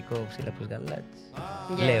 Παλιό ψυχικό ψηλά προς Γαλάτσι.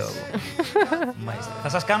 Yes. Λέω εγώ. Μάλιστα. Θα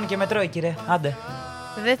σας κάνουν και μετρό, κύριε. Άντε.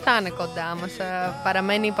 Δεν θα είναι κοντά μας.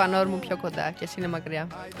 Παραμένει η Πανόρμου πιο κοντά και εσύ είναι μακριά.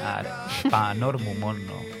 Άρα, Πανόρμου μόνο.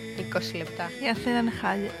 20 λεπτά. Η Αθήνα είναι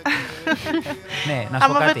χάλια. Ναι, να σου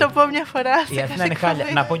πω Άμα κάτι. δεν το πω μια φορά. Η Αθήνα είναι χάλια.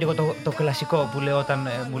 Να πω και εγώ το κλασικό που λέω όταν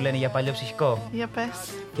μου λένε για παλιό ψυχικό. Για πες.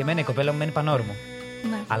 Και εμένα η κοπέλα μου μένει Πανόρμου.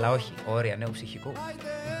 Ναι. Αλλά όχι, όρια νέου ψυχικού.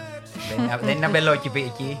 Δεν είναι αμπελόκηπη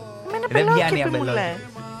εκεί. Δεν βγαίνει πιάνει αμπελόκηπη. μου λες.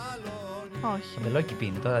 Όχι. Αμπελόκηπη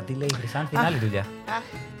είναι. Τώρα τι λέει η Χρυσάνθη, είναι άλλη δουλειά.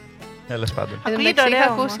 Τέλος πάντων. Εν τω Ακούγεται μεταξύ, είχα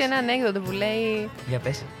ωραίο ακούσει όμως. ένα ανέκδοτο που λέει Για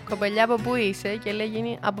πες. κοπελιά από πού είσαι και λέει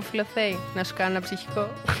γίνει από Φιλοθέη. Να σου κάνω ένα ψυχικό.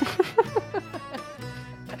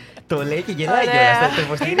 Το λέει και γελάει Ωραία. κιόλας. Το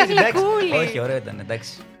υποστηρίζει, Είναι εντάξει. γλυκούλη. Όχι, ωραίο ήταν,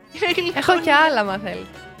 εντάξει. Έχω και άλλα, μα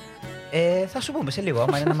θέλετε. Θα σου πούμε σε λίγο,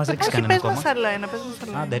 άμα είναι να μας ρίξει Όχι, κανένα πες ακόμα. μας άλλο ένα, πες μας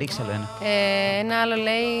άλλο ένα. Άντε, ρίξε άλλο ένα. Ένα άλλο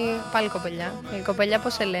λέει πάλι κοπελιά. Η κοπελιά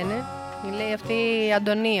πώς σε λένε. Λέει αυτή η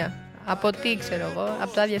Αντωνία. Από τι ξέρω εγώ,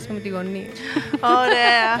 από το άδειασμα με τη γωνία.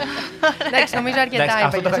 Ωραία. Εντάξει, νομίζω αρκετά Εντάξει,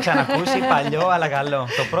 αυτό το είχα είπα. ξανακούσει, παλιό αλλά καλό.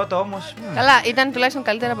 Το πρώτο όμως. Καλά, ήταν τουλάχιστον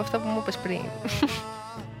καλύτερα από αυτό που μου είπες πριν.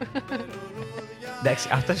 Εντάξει,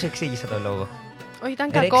 αυτό σου εξήγησα το λόγο. Όχι, ήταν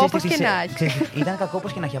Ρε, κακό ξέρεις όπως τι και της- να έχει. ξέρεις, ήταν κακό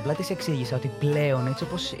όπως και να έχει. Απλά τη εξήγησα ότι πλέον έτσι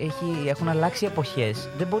όπως έχουν αλλάξει οι εποχές,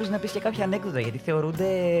 δεν μπορείς να πεις και κάποια ανέκδοτα γιατί θεωρούνται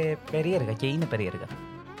περίεργα και είναι περίεργα.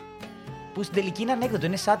 Που στην τελική είναι ανέκδοτο,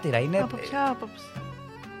 είναι σάτυρα. Είναι... Από ποια άποψη.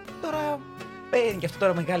 Τώρα. Γι' αυτό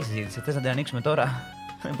τώρα μεγάλη συζήτηση. Θες να την ανοίξουμε τώρα.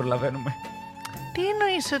 Δεν προλαβαίνουμε. Τι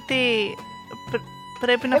εννοείς ότι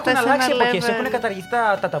πρέπει να Έχουν φτάσει σε ένα αλλάξει εποχές, level. έχουν καταργηθεί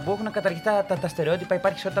τα ταμπού, έχουν καταργηθεί τα στερεότυπα,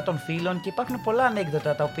 υπάρχει ισότητα των φύλων και υπάρχουν πολλά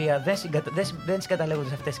ανέκδοτα τα οποία δεν συγκαταλέγονται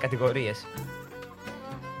σε αυτές τις κατηγορίες.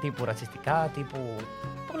 Τύπου ρατσιστικά, τύπου.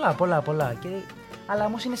 Πολλά. Αλλά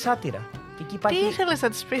όμως είναι σάτυρα. Και εκεί Τι υπάρχει. ήθελες να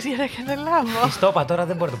της πεις για να καταλάβω. Της το είπα τώρα,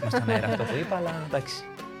 δεν μπορεί να το πούμε στον αέρα αυτό που είπα, αλλά εντάξει.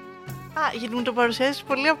 Α, γιατί μου το παρουσιάζεις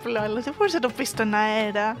πολύ απλό, αλλά δεν μπορείς να το πεις στον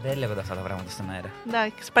αέρα. Δεν λέγονται αυτά τα πράγματα στον αέρα.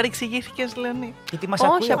 Εντάξει, παρεξηγήθηκες, Λεωνί. Γιατί μας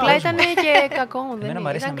ακούει Όχι, ο απλά κόσμος. ήταν και κακό μου. Εμένα Δεν μου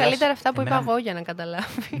αρέσει ήταν να μιλάς- καλύτερα αυτά που είπα εμένα- εγώ για να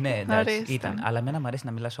καταλάβει. Ναι, εντάξει, Ορίστε. ήταν. Αλλά εμένα μου αρέσει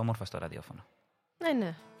να μιλάς όμορφα στο ραδιόφωνο.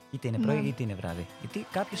 Ναι. Είτε είναι πρωί είτε είναι βράδυ. Γιατί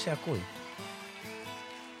κάποιος σε ακούει.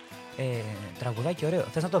 Τραγουδάκι ωραίο.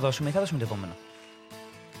 Θες να το δώσουμε ή θα δώσουμε το επόμενο?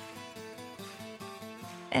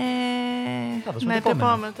 Θα δώσουμε Ναι, το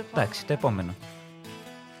επόμενο. το επόμενο. Εντάξει, το επόμενο.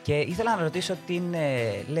 Και ήθελα να ρωτήσω την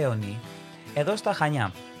Λέωνη, εδώ στα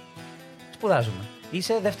Χανιά. Σπουδάζουμε.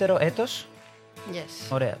 Είσαι δεύτερο έτος. Yes.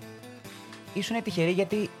 Ωραία. Ήσουν τυχερή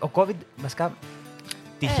γιατί ο COVID. Βασικά.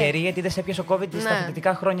 Τυχερή γιατί δεν σε έπιασε ο COVID στα Ναι.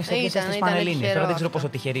 φοιτητικά χρόνια, σε έπιασε στις Ήταν Πανελλήνιες. Τώρα τυχερό δεν ξέρω αυτό. πόσο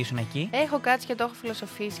τυχερή ήσουν εκεί. Έχω κάτσει και το έχω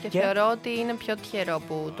φιλοσοφήσει και Και? θεωρώ ότι είναι πιο τυχερό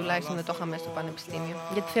που τουλάχιστον δεν το είχαμε στο πανεπιστήμιο.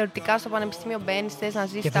 Γιατί θεωρητικά στο πανεπιστήμιο μπαίνει, θε να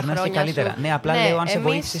ζήσει Και τα περνάς και χρόνια καλύτερα. σου. Ναι, απλά λέω αν σε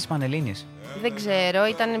βοήθησε στις Πανελλήνιες. Δεν ξέρω,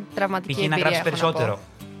 ήταν τραυματική Π.χ. εμπειρία. να γράψει έχω περισσότερο. πω.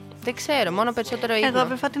 Δεν ξέρω, μόνο περισσότερο ύπνο. Εγώ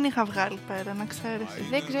βέβαια την είχα βγάλει πέρα, να ξέρεις.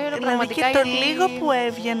 Δεν ξέρω Δηλαδή πραγματικά και το γιατί- λίγο που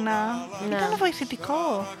έβγαινα Ναι. ήταν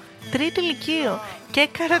βοηθητικό. Τρίτο λυκείο. Και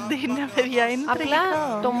καραντίνα, παιδιά, είναι Απλά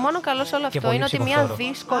τραγικό. το μόνο καλό σε όλο Και αυτό πολύ είναι ότι μια ψυχοφθόρο.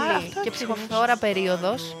 δύσκολη Α, αυτό και ακριβώς. ψυχοφθόρα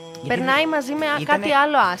περίοδος περνάει μαζί με ήτανε- κάτι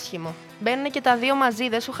άλλο άσχημο. Μπαίνουν και τα δύο μαζί,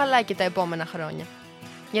 δεν σου χαλάει και τα επόμενα χρόνια.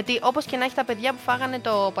 Γιατί όπως και να έχει τα παιδιά που φάγανε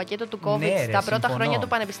το πακέτο του COVID Ναι, ρε, τα πρώτα συμφωνώ. χρόνια του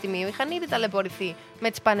πανεπιστημίου είχαν ήδη ταλαιπωρηθεί με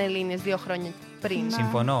τις Πανελλήνιες 2 χρόνια πριν.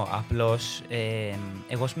 Συμφωνώ. Απλώς,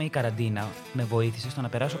 εγώ με η καραντίνα με βοήθησε στο να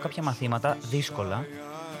περάσω κάποια μαθήματα δύσκολα,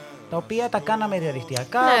 τα οποία τα κάναμε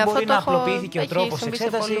διαδικτυακά. Ναι, αυτό μπορεί το να έχω- απλοποιήθηκε ο έχει τρόπος συμβεί σε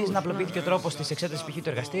εξέτασης, πολλούς, να απλοποιήθηκε ο τρόπος της εξέτασης π.χ. του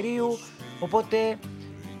εργαστηρίου. Οπότε,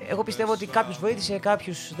 εγώ πιστεύω ότι κάποιους βοήθησε,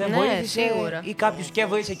 κάποιους δεν Ναι, βοήθησε. σίγουρα. Ή κάποιους και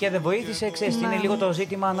βοήθησε και δεν βοήθησε. Ξέρεις, Ναι. είναι λίγο το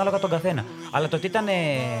ζήτημα ανάλογα τον καθένα. Αλλά το ότι ήταν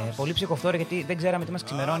πολύ ψυχοφθόρο, γιατί δεν ξέραμε τι μας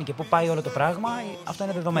ξημερώνει και πού πάει όλο το πράγμα, αυτό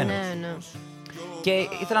είναι δεδομένο. Ναι. Και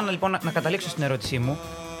ήθελα λοιπόν να καταλήξω στην ερώτησή μου.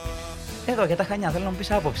 Εδώ για τα Χανιά, θέλω να μου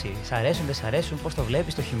πεις άποψη. Σ' αρέσουν, δεν σ' αρέσουν, πώς το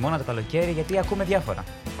βλέπεις το χειμώνα, το καλοκαίρι, γιατί ακούμε διάφορα.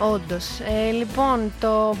 Όντως. Λοιπόν,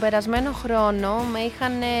 το περασμένο χρόνο με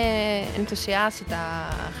είχαν ενθουσιάσει τα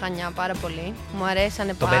Χανιά πάρα πολύ. Μου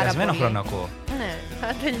αρέσανε Το πάρα περασμένο πολύ. χρόνο ακούω. Ναι,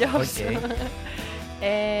 θα τελειώσω. Οκ.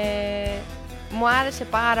 Μου άρεσε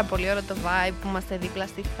πάρα πολύ όλο το vibe που είμαστε δίπλα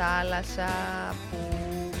στη θάλασσα, που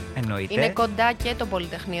Εννοείται. Είναι κοντά και το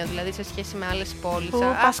Πολυτεχνείο, δηλαδή σε σχέση με άλλες πόλεις.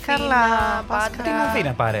 Πας καλά. Την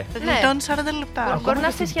Αθήνα πάρε. Γλιτώνεις 40 λεπτά. Μπορεί να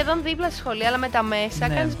είσαι σχεδόν δίπλα στη σχολή, αλλά με τα μέσα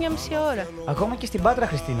κάνεις μια μισή ώρα. Ακόμα και στην Πάτρα,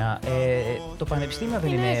 Χριστίνα, το πανεπιστήμιο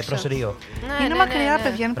δεν είναι προς Ρίο. Είναι μακριά,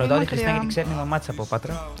 παιδιά. Είναι πολύ Ρωτάω τη Χριστίνα μακριά. γιατί ξέρει η μαμά της από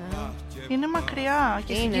Πάτρα. Είναι μακριά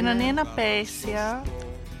και στην κοινωνία είναι απέσια.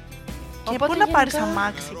 Και Οπότε πού να πάρεις γενικά-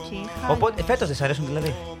 αμάξι εκεί. Οπότε φέτος δεν σ' αρέσουν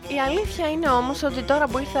δηλαδή. Η αλήθεια είναι όμως ότι τώρα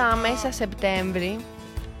που ήρθα μέσα Σεπτέμβρη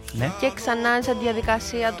Ναι. και ξανά σαν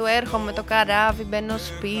διαδικασία του έρχομαι το καράβι, μπαίνω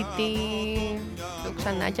σπίτι, το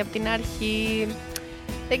ξανά και από την αρχή.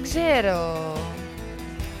 Δεν ξέρω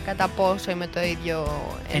κατά πόσο είμαι το ίδιο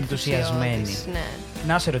Ενθουσιασμένη. ενθουσιώδης, ναι.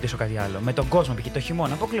 Να σε ρωτήσω κάτι άλλο. Με τον κόσμο, π.χ. το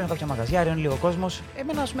χειμώνα, αποκλείω κάποια μαγαζιά, είναι λίγο κόσμο.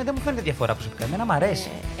 Εμένα, ας πούμε, δεν μου φαίνεται διαφορά προσωπικά. Εμένα μου αρέσει.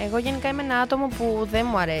 Εγώ γενικά είμαι ένα άτομο που δεν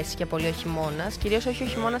μου αρέσει και πολύ ο χειμώνας, κυρίως όχι ο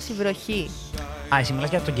χειμώνας, η βροχή. Α, εσύ μιλάς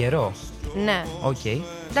για τον καιρό. Ναι. Οκ.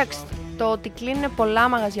 Εντάξει, το ότι κλείνουν πολλά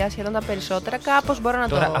μαγαζιά, σχεδόν τα περισσότερα, κάπως μπορώ να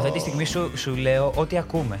Τώρα, το... αυτή τη στιγμή σου λέω ό,τι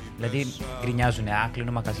ακούμε. Δηλαδή, γκρινιάζουν,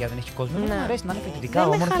 κλείνουν μαγαζιά, δεν έχει κόσμο. Ναι. Μου αρέσει να είναι φοιτητικά, Δεν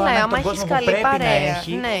με όμορφα, χαλάει, να έχει άμα τον έχεις κόσμο που καλή πρέπει παρέα. να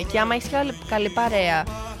έχει. Ναι, και άμα έχεις καλή παρέα,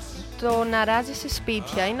 το να ράζεις σε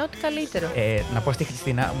σπίτια είναι ό,τι καλύτερο. Να πω στη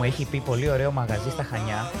Χριστίνα, μου έχει πει πολύ ωραίο μαγαζί στα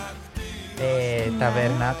Χανιά. Ναι.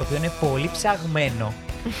 Ταβέρνα, το οποίο είναι πολύ ψαγμένο.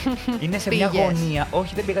 Είναι σε μια Πήγες. γωνία.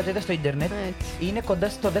 Όχι, δεν πήγα, το είδα στο ίντερνετ. Έτσι. Είναι κοντά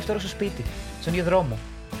στο δεύτερο σου σπίτι. Στον ίδιο δρόμο.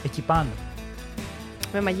 Εκεί πάνω.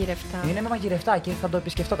 Με μαγειρευτά. Είναι με μαγειρευτά και θα το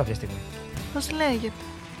επισκεφτώ κάποια στιγμή. Πώς λέγεται.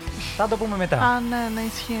 Θα το πούμε μετά. Α, ναι,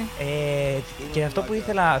 ισχύει. Και αυτό που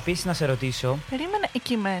ήθελα επίσης να σε ρωτήσω. Περίμενε,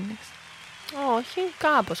 εκεί μένεις. Όχι,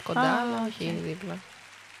 κάπως κοντά, Α, αλλά οκ. όχι δίπλα.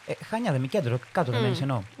 Χανιά, δεν είναι κέντρο, κάτω δεν μένεις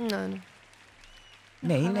εννοώ. Ναι, ναι.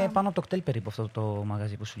 Ναι, είναι πάνω από το κτέλ περίπου αυτό το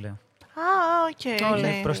μαγαζί που σου λέω. Α, οκ. Όλα.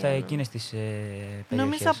 Είναι προς τα εκείνες τις περιοχές.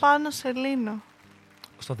 Νόμιζα πάνω σε Λίνο.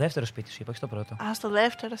 Στο δεύτερο σπίτι σου, είπα, όχι στο πρώτο. Α, στο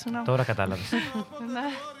δεύτερο, συγγνώμη. Τώρα κατάλαβες.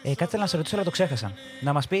 Ναι. Κάτι θέλω να σε ρωτήσω, αλλά το ξέχασα.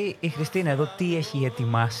 Να μας πει η Χριστίνα εδώ τι έχει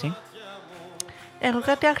ετοιμάσει. Εγώ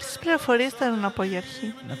κάτι άχρηστες πληροφορίες θέλω να πω για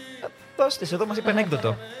αρχή. Δώστε, εδώ μας είπε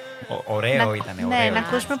ανέκδοτο. Ωραίο ήταν, ωραίο. Ναι, να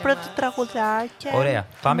ακούσουμε πρώτα το τραγουδάκι. Ωραία.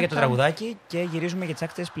 Πάμε για το τραγουδάκι και γυρίζουμε για τις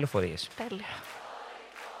άκτιες πληροφορίες. Τέλεια.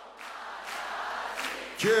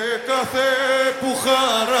 Και κάθε που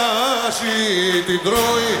χαράζει την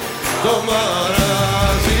τρώει το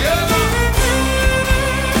μαράζι.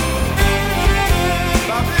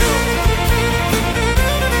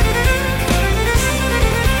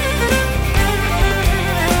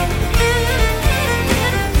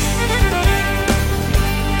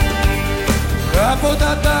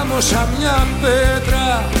 Κάποτε τάμωσα μια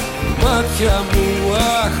πέτρα, μάτια μου,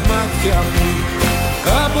 αχ μάτια μου.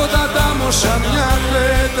 Κάποτε τάμωσα μια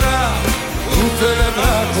πέτρα, ούτε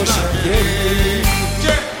βράχος αγγέλει.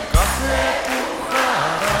 Και κάθε που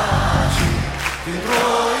χαράζει την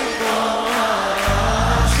τρώει το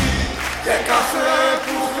μαράζι. Και κάθε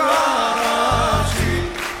που χαράζει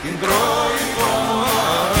την τρώει το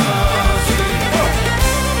μαράζι.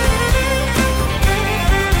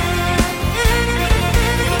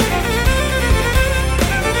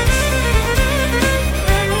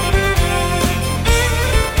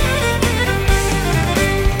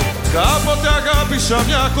 Κάποτε αγάπησα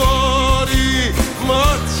μια κόρη,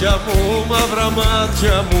 μάτια μου, μαύρα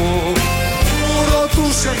μάτια μου. Μου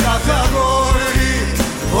ρωτούσε κάθε αγόρι,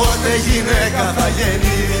 πότε γυναίκα θα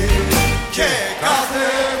γεννεί. Και κάθε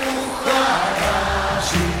που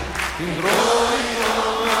χαράζει, την τρώει το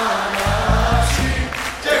μαράζι.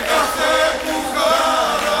 Και κάθε που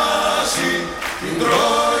χαράζει, την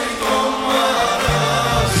τρώει το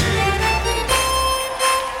μαράζι.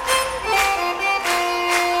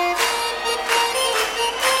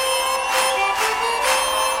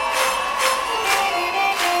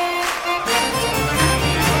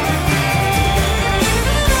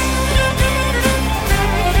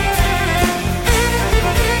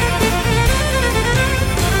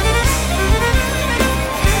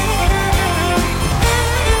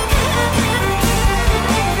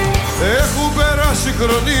 Έχουν περάσει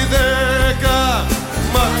χρονοί 10,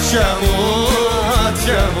 μάτια μου,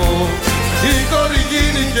 μάτια μου. Η κόρη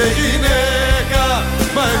γίνει και γυναίκα,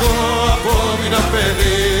 μα εγώ απόμεινα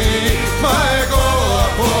παιδί, μα εγώ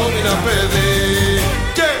απόμεινα παιδί.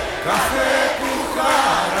 Και κάθε που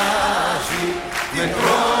χαράζει, με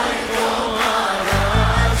τρώει το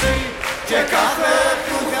μαράζι. Και κάθε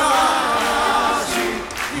που χαράζει,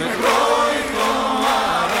 με τρώει το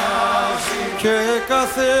μαράζι. Και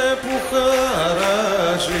κάθε που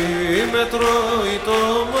χαράζει, με τρώει το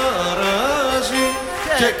μαράζι.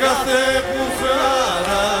 Και κάθε που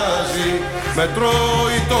χαράζει, με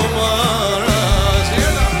τρώει το μαράζι.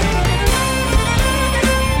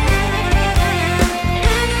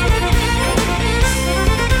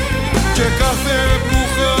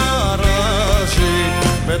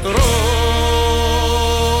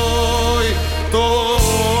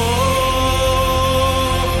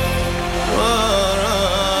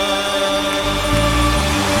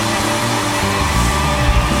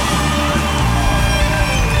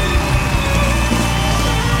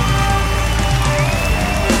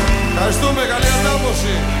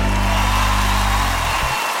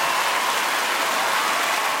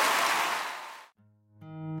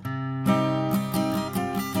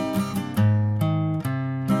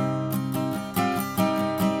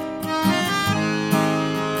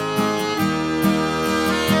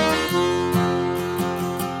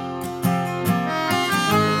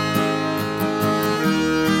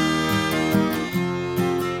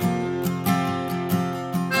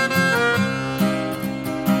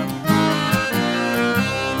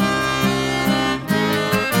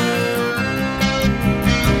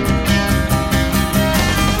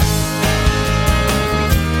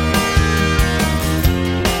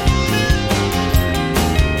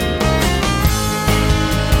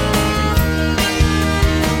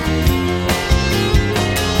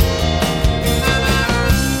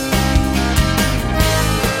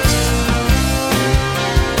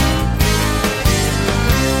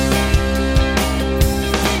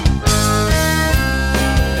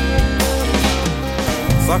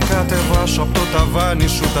 ταβάνι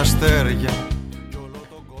σου τα αστέρια.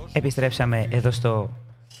 Επιστρέψαμε εδώ στο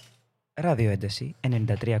Ράδιο Ένταση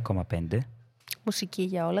 93,5. Μουσική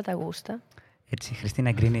για όλα τα γούστα. Έτσι,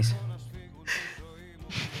 Χριστίνα, γκρίνεις?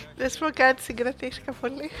 Δεν σου πω κάτι, συγκρατήθηκα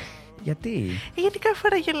πολύ. Γιατί? Γιατί κάθε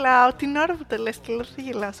φορά γελάω την ώρα που το λες και λέω δεν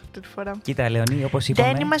γελάω αυτή τη φορά. Κοίτα, Λεωνή, όπως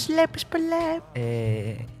είπαμε... Δεν μας βλέπεις πολλά.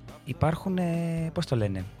 Υπάρχουν, πώς το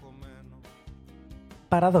λένε,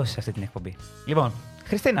 παραδόσεις σε αυτή την εκπομπή. Λοιπόν,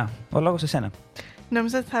 Χριστίνα, ο λόγος σε σένα.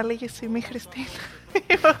 Νόμιζα ότι θα έλεγες η μη Χριστίνα.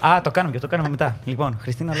 Α, το κάνουμε μετά. Λοιπόν,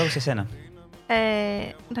 Χριστίνα, ο λόγος σε σένα.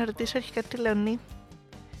 Να ρωτήσω αρχικά τη Λεωνή.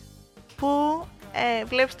 Πού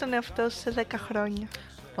βλέπεις τον εαυτό σου σε 10 χρόνια?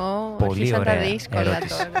 Πολύ ωραία τα δύσκολα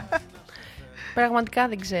ερώτηση. τώρα. Πραγματικά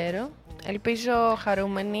δεν ξέρω. Ελπίζω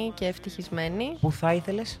χαρούμενη και ευτυχισμένη. Πού θα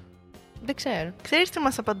ήθελες? Δεν ξέρω. Ξέρεις τι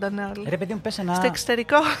μας απαντάνε όλοι? Ρε παιδί μου, πες ένα Στο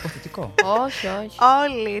εξωτερικό. υποθετικό. Όχι.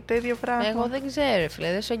 Όλοι το ίδιο πράγμα. Εγώ δεν ξέρω,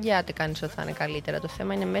 φίλε. Δεν σου εγγυάται κανείς ότι θα είναι καλύτερα. Το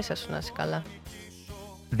θέμα είναι μέσα σου να είσαι καλά.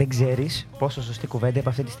 Δεν ξέρεις πόσο σωστή κουβέντα από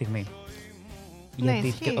αυτή τη στιγμή. Ναι, Γιατί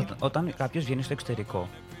ισχύει. όταν κάποιος βγαίνει στο εξωτερικό,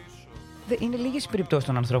 είναι λίγες οι περιπτώσεις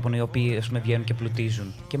των ανθρώπων οι οποίοι βγαίνουν και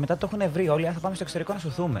πλουτίζουν. Και μετά το έχουν βρει όλοι. Αν θα πάμε στο εξωτερικό να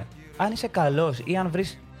σωθούμε. Αν είσαι καλός ή αν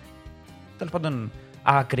βρεις τέλος πάντων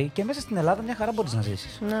άκρη, και μέσα στην Ελλάδα μια χαρά μπορείς να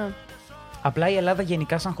ζήσεις. Ναι. Απλά η Ελλάδα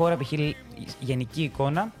γενικά, σαν χώρα, π.χ. γενική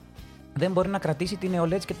εικόνα, δεν μπορεί να κρατήσει την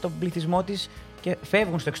νεολαία της και τον πληθυσμό της και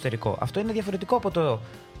φεύγουν στο εξωτερικό. Αυτό είναι διαφορετικό από το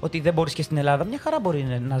ότι δεν μπορείς και στην Ελλάδα. Μια χαρά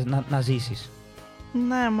μπορεί να ζήσεις.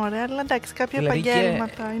 Ναι, μωρέ, αλλά εντάξει, κάποια Δηλαδή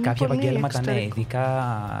επαγγέλματα είναι κάποια πολύ επαγγέλματα, ναι, εξωτερικού.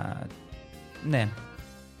 ειδικά. Ναι.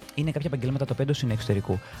 Είναι κάποια επαγγέλματα το πέντος είναι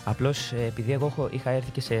εξωτερικού. Απλώς επειδή εγώ είχα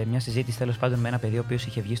έρθει και σε μια συζήτηση τέλος πάντων με ένα παιδί ο οποίος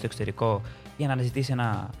είχε βγει στο εξωτερικό για να αναζητήσει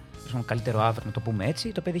ένα καλύτερο αύριο, να το πούμε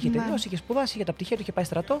έτσι. Το παιδί είχε τελειώσει, είχε σπουδάσει, είχε τα πτυχία του, είχε πάει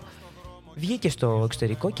στρατό. Βγήκε στο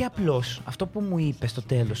εξωτερικό και απλώς αυτό που μου είπε στο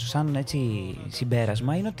τέλος, σαν έτσι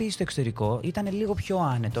συμπέρασμα, είναι ότι στο εξωτερικό ήταν λίγο πιο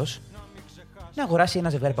άνετος να αγοράσει ένα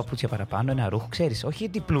ζευγάρι παπούτσια παραπάνω, ένα ρούχο, ξέρεις. Όχι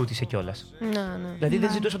γιατί πλούτησε κιόλας. Ναι. Δηλαδή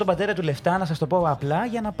δεν ζητούσε τον πατέρα του λεφτά, να σας το πω απλά,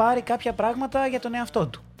 για να πάρει κάποια πράγματα για τον εαυτό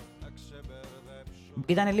του.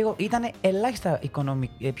 Ήταν ελάχιστα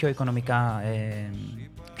πιο οικονομικά,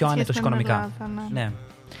 πιο άνετος οικονομικά. Ελλάδα, Ναι.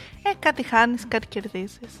 Κάτι χάνεις, κάτι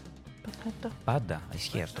κερδίζεις. Πάντα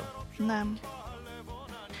ισχύει αυτό. Ναι.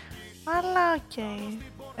 Αλλά οκ.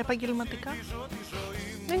 Επαγγελματικά.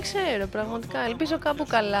 Δεν ξέρω, πραγματικά. Ελπίζω κάπου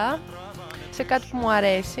καλά, σε κάτι που μου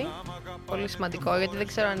αρέσει. Πολύ σημαντικό, γιατί δεν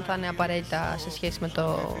ξέρω αν θα είναι απαραίτητα σε σχέση με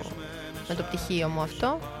το πτυχίο μου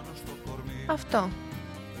αυτό. Αυτό.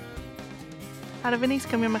 Άρα δεν έχεις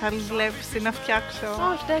καμία μεγάλη βλέψη να φτιάξω?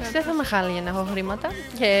 Όχι, εντάξει, δεν θα με χάλει για να έχω χρήματα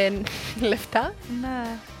και λεφτά.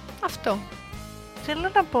 Ναι. Αυτό.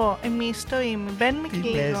 Θέλω να πω, εμείς στο ΙΜΗ μπαίνουμε και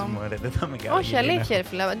λίγο. δεν θα με κάνει. Όχι, αλήθεια, ρε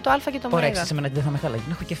φίλε. Το Α και το Μ. Ωραία, σε μένα δεν θα με χάλαγε.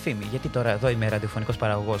 Έχω και φήμη. Γιατί τώρα εδώ είμαι ραδιοφωνικός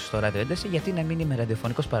παραγωγός στο Ράδιο Ένταση, γιατί να μην είμαι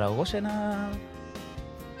ραδιοφωνικός παραγωγός σε ένα.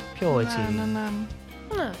 Πιο έτσι.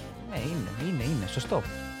 Ναι. Είναι. Σωστό.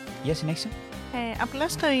 Για συνέχισε. Απλά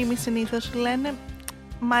στο ΙΜΗ συνήθως λένε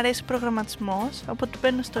μ' αρέσει προγραμματισμός, οπότε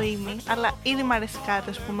μπαίνω στο ΙΜΗ, αλλά ήδη μ' αρέσει κάτι,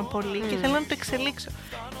 ας πούμε, πολύ και θέλω να το εξελίξω.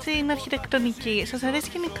 Τι είναι αρχιτεκτονική? Σας αρέσει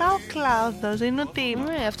γενικά ο κλάδος? Είναι ότι.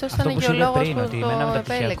 Ναι, αυτό ήταν και ο λόγος που το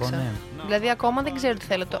επέλεξα. Ναι. Δηλαδή, ακόμα δεν ξέρω τι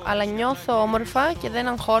θέλω, αλλά νιώθω όμορφα και δεν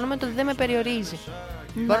αγχώνομαι το ότι δεν με περιορίζει.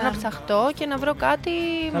 Ναι. Μπορώ να ψαχτώ και να βρω κάτι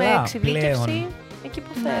με εξειδίκευση εκεί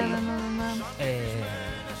που θέλω. Ναι.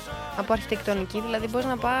 Από αρχιτεκτονική, δηλαδή μπορείς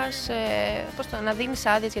να πας, να δίνεις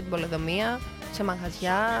άδειες για την πολεοδομία, σε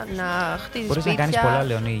μαγαζιά, να χτίζεις μπορείς σπίτια, να κάνεις πολλά,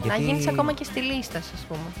 Λεωνή, να γίνεις ακόμα και στυλίστας, ας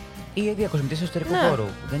πούμε. Ή διακοσμητής εσωτερικού χώρου.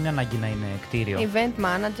 Δεν είναι ανάγκη να είναι κτίριο. Event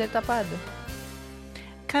manager, τα πάντα.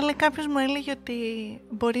 Καλά, κάποιος μου έλεγε ότι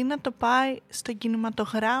μπορεί να το πάει στον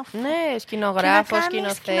κινηματογράφο. Ναι, σκηνογράφος,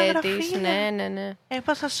 σκηνοθέτης. Ναι.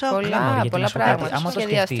 Έπασα σοκ. Πολλά πράγματα.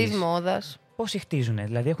 Σχεδιαστής μόδας. Πόσοι χτίζουνε,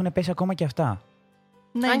 δηλαδή έχουν πέσει ακόμα και αυτά.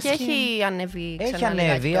 Ναι, αν και έχει ανέβει ξανά. Έχει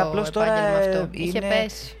ανέβει, απλώς τώρα είχε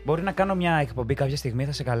πέσει. Μπορεί να κάνω μια εκπομπή κάποια στιγμή,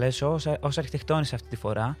 θα σε καλέσω ως αρχιτεκτόνης αυτή τη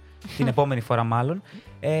φορά, την επόμενη φορά μάλλον,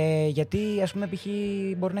 γιατί ας πούμε π.χ.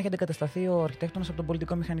 μπορεί να έχει αντικατασταθεί ο αρχιτέκτονας από τον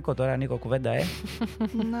πολιτικό μηχανικό, τώρα ανοίγω κουβέντα,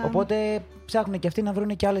 οπότε ψάχνουν και αυτοί να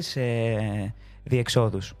βρουν και άλλες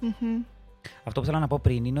διεξόδους. Αυτό που θέλω να πω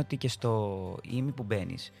πριν είναι ότι και στο ΙΜΗ που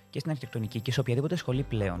μπαίνεις και στην αρχιτεκτονική και σε οποιαδήποτε σχολή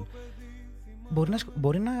πλέον,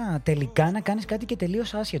 μπορεί να τελικά να κάνεις κάτι και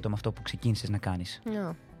τελείως άσχετο με αυτό που ξεκίνησες να κάνεις.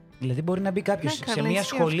 Yeah. Δηλαδή μπορεί να μπει κάποιος σε μια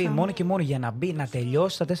σχολή μόνο και μόνο για να μπει, να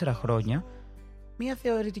τελειώσει τα 4 χρόνια μια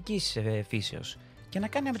θεωρητικής φύσεως και να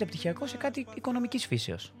κάνει ένα μεταπτυχιακό σε κάτι οικονομικής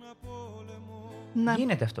φύσεως.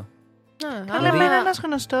 Γίνεται αυτό. Αλλά με ένας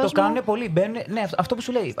γνωστός. Το κάνουν πολλοί. Ναι, αυτό που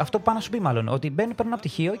σου λέει, αυτό που πάνε να σου πει μάλλον, ότι παίρνουν ένα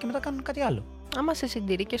πτυχίο και μετά κάνουν κάτι άλλο. Άμα σε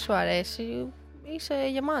συντηρεί και σου αρέσει, είσαι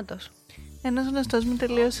γεμάτος. Ένας γνωστός μου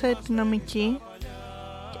τελείωσε τη νομική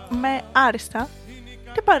με άριστα.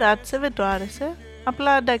 Την παράτησε, δεν του άρεσε.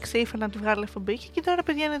 Απλά εντάξει, ήθελε να τη βγάλει εφομπή και τώρα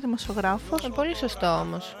παιδιά είναι δημοσιογράφος. Πολύ σωστό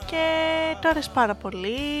όμως. Και του άρεσε πάρα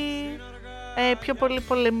πολύ. Πιο πολύ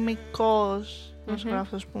πολεμικός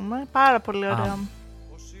δημοσιογράφος, ας πούμε. Πάρα πολύ ωραίο.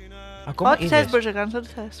 Ό,τι θες μπορείς να κάνεις, ό,τι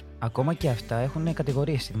θες. Ακόμα και αυτά έχουν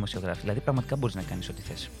κατηγορίες στη δημοσιογράφη. Δηλαδή πραγματικά μπορείς να κάνεις ό,τι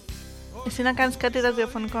θες. Εσύ να κάνεις κάτι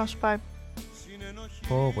ραδιοφωνικό να σου πάει.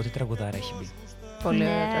 Πω, τι τραγουδάρα έχει μπει. Πολύ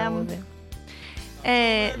ωραία τραγούδι.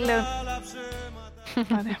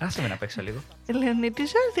 Άσε με να παίξω λίγο. Λεωνίτη,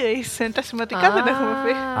 ζώδιο είσαι. Τα σημαντικά δεν έχουμε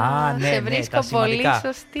πει. Ναι, σε βρίσκω τα πολύ σημαντικά.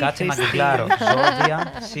 σωστή. Κάτσε να γκουγκλάρω.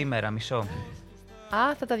 Ζώδια σήμερα, μισό.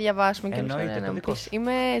 Θα τα διαβάσουμε και εννοείται, να το μου δικό πεις. σου.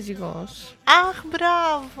 Είμαι ζυγός. Αχ,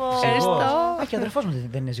 μπράβο. Ευχαριστώ. Όχι, ο αδερφός μου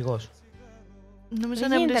δεν είναι ζυγός. Νομίζω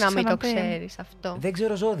Δεν γίνεται να μην το ξέρεις αυτό. Δεν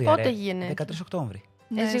ξέρω ζώδια. Πότε ρε. γίνεται? 13 Οκτώβρη.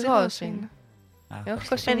 Ζυγός είναι. Έχω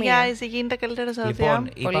 21. Παιδιά, η ζυγή είναι τα καλύτερα ζώδια. Λοιπόν,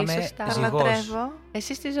 Πολύ είπαμε σωστά. Τα ζυγός. λατρεύω.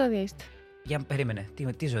 Εσείς τι ζώδια είστε? Για περίμενε,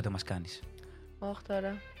 τι ζώδιο μας κάνεις. Όχι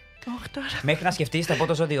τώρα. Όχι τώρα. Μέχρι να σκεφτείς, θα πω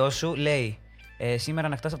το ζώδιό σου, λέει σήμερα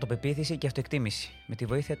να χτάς αυτοπεποίθηση και αυτοεκτίμηση. Με τη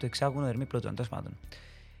βοήθεια του εξάγωνου Ερμή Πλούτων, τέλος πάντων.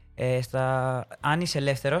 Αν είσαι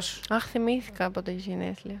ελεύθερος. Αχ, θυμήθηκα από τα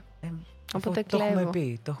γενέθλια. Οπότε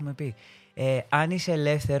Το έχουμε πει. Αν είσαι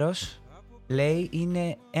ελεύθερος, λέει,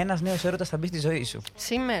 είναι ένας νέος έρωτας θα μπει στη ζωή σου.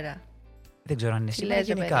 Σήμερα. Δεν ξέρω αν είναι σήμερα ή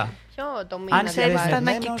γενικά. Ποιο το μήνα Αν Ξέρεις, είσαι θα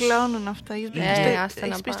ερωτευμένος- ανακυκλώνουν αυτά.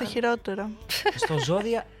 Έχεις πει στο χειρότερο. Στο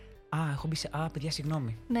ζώδια. Έχω μπει σε. Παιδιά,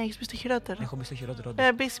 συγγνώμη. Ναι, έχεις πει στο χειρότερο. Έχω μπει στο χειρότερο.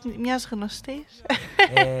 Θα μπεις μιας γνωστής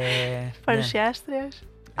Ναι. παρουσιάστριας.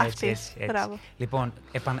 Αυτή. Έτσι. Μπράβο. Λοιπόν,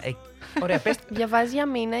 ωραία, πες. Διαβάζει για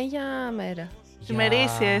μήνα ή για μέρα?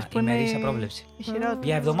 Ημερήσιες που είναι. ημερήσια πρόβλεψη. η χειρότερη.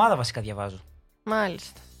 Για εβδομάδα βασικά διαβάζω.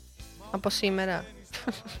 Μάλιστα. Από σήμερα.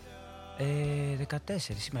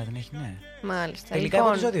 14 σήμερα δεν έχει, ναι. Μάλιστα. Τελικά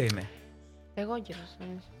εγώ τι ζώδιο είμαι. Εγώ καιρός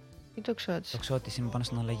είμαι. Ή το Ξώτης? Το Ξώτης, είμαι πάνω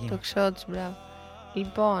στην αλλαγή. Το Ξώτης, μπράβο.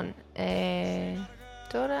 Λοιπόν,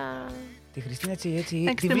 τώρα... Τη Χριστίνα έτσι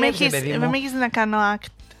Εντάξει, τη δεν βλέπεις, ρε παιδί με μου. έχεις να κάνω act.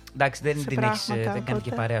 Εντάξει, δεν σε την έχεις, πράγματα, δεν κάνει και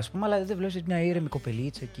οπότε. παρέα, ας πούμε, αλλά δεν βλέπεις μια ήρεμη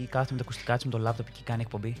κοπελίτσα εκεί, κάθεται με τα ακουστικά της, με το λάπτοπ εκεί, κάνει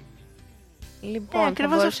εκπομπή. Λοιπόν,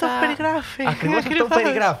 Ακριβώς αυτό που περιγράφει. Ακριβώς αυτό που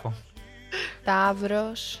περιγράφω.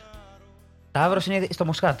 Ταύρος. Ταύρος είναι στο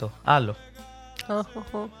Μοσχάτο, άλλο.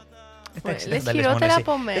 Εντάξει, δεν Λες θα τα λες μόνο χειρότερα εσύ.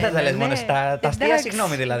 από μένα. Δεν θα τα λες μόνο ναι. εσύ. Τα αστεία, Εντάξει.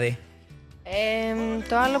 συγγνώμη δηλαδή.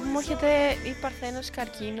 Το άλλο που μου έρχεται, η Παρθένος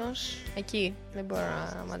Καρκίνος. Εκεί δεν μπορώ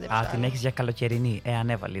να μαντέψω. Α, την έχεις για καλοκαιρινή.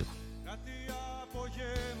 Ανέβα λίγο.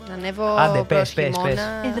 Να ανέβω Άντε, προς πες.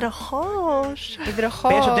 χειμώνα. Υδροχός.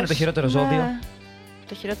 Υδροχός. Πες ότι είναι το χειρότερο ζώδιο. Ναι.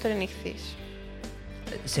 Το χειρότερο είναι ηχθής.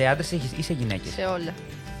 Σε άντρες ή σε γυναίκες. Σε όλα.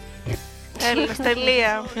 Έλα,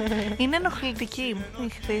 τελεία. Είναι ενοχλητική η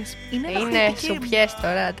ηχθής. Είναι Είναι ενοχλητική. σου πιες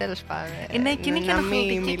τώρα, τέλος πάντων. Είναι εκείνη και Να μην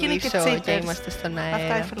ενοχλητική και είναι και μιλήσω και τσίτερς. είμαστε στον Αυτά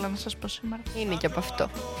αέρα. ήθελα να σας πω σήμερα. Είναι και από αυτό.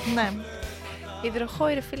 Ναι. Η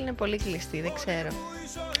υδροχόη, ρε φίλη, είναι πολύ κλειστή, δεν ξέρω.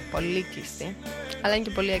 Πολύ κλειστή. Αλλά είναι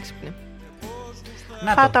και πολύ έξυπνη.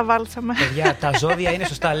 Να Θα το. τα βάλσαμε. Παιδιά, τα ζώδια είναι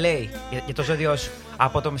σωστά, λέει για το ζώδιό σου.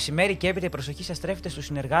 Από το μεσημέρι και έπειτα η προσοχή σας στρέφεται στους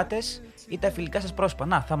συνεργάτες ή τα φιλικά σας πρόσωπα.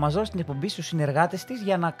 Να, θα μας δώσει την εκπομπή στους συνεργάτες της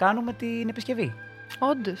για να κάνουμε την επισκευή.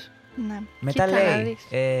 Όντως. Ναι. Μετά Κοίτα να λέει, δεις.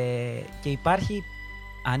 και υπάρχει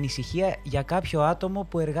ανησυχία για κάποιο άτομο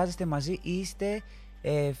που εργάζεστε μαζί ή είστε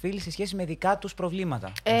φίλοι σε σχέση με δικά τους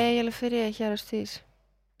προβλήματα. Η Ελευθερία έχει αρρωστήσει.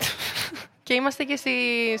 Και είμαστε και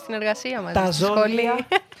στην εργασία μας. Τα στη σχολή. ζώδια.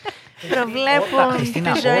 Προβλέπουν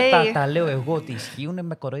Χριστίνα, τη ζωή. όταν τα λέω εγώ ότι ισχύουν,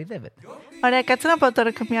 με κοροϊδεύετε. Ωραία, κάτσε να πω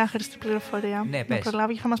τώρα καμιά άχρηστη πληροφορία. Ναι, να πες.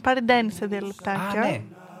 προλάβει, θα μας πάρει Ντένι σε 2 λεπτάκια. Α, ναι.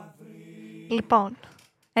 Λοιπόν,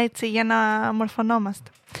 έτσι για να μορφωνόμαστε.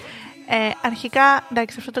 Αρχικά,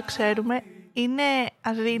 εντάξει, αυτό το ξέρουμε, είναι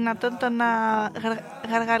αδύνατο το να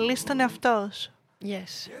γαργαλείς τον εαυτό σου.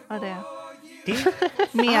 Yes. Ωραία. Τι?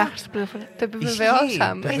 Μία άχρηστη πληροφορία. Το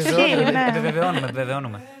επιβεβαιώσαμε. Ισχύει, ναι.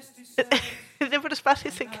 Επιβεβαιώνουμε. Δεν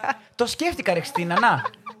προσπάθησε καν. Το σκέφτηκα, ρε Χριστίνα, να.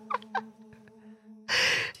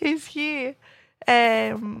 Ισχύει.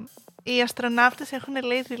 Οι αστροναύτες έχουν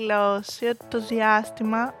λέει δηλώσει ότι το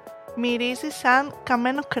διάστημα μυρίζει σαν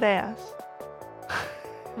καμένο κρέας.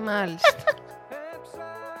 Μάλιστα.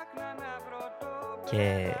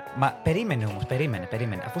 Μα περίμενε όμως,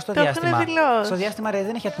 περίμενε. Αφού στο Το διάστημα. έχουνε δηλώσει. Στο διάστημα, ρε,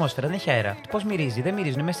 δεν έχει ατμόσφαιρα, δεν έχει αέρα. Πώς μυρίζει, δεν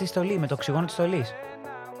μυρίζουν μέσα στη στολή, με το οξυγόνο της στολής.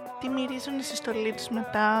 Τι μυρίζουν στη στολή τους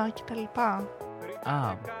μετά και τα λοιπά.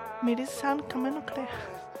 Α, Μυρίζει σαν καμένο κρέας.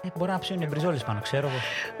 μπορεί να ψήνουν μπριζόλες πάνω, ξέρω εγώ.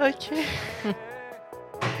 Οκ.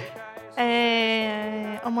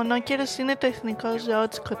 Ο μονόκερος είναι το εθνικό ζώο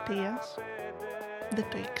της Σκωτίας. Δεν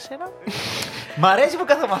το ήξερα. Μ' αρέσει που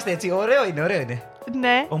καθόμαστε έτσι. Ωραίο είναι, ωραίο είναι.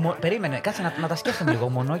 Ναι. Περίμενε, κάτσε να τα σκέφτομαι λίγο. Ο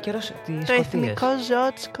μονόκερος της Σκωτίας. Το εθνικό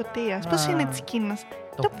ζώο της Σκωτίας. Πώς είναι της Κίνας?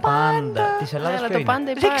 Το πάντα. Της Ελλάδας ποιο το είναι? πάντα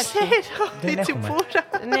Δεν υπάρχει. ξέρω. Δεν Η έχουμε.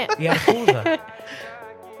 τσιπούρα. Ναι, Η αρκούδα.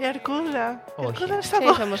 Η αρκούδα. Όχι. Η αρκούδα είναι στα ξέρεις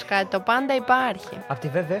βόλια. όμως κάτι, το πάντα υπάρχει. Απ' τη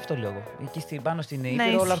ΒΒΕ το λόγο. Εκεί πάνω στην Ναι,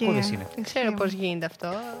 Ήπειρο όλα ισχύει. αρκούδες είναι. Δεν ξέρω πώς γίνεται αυτό.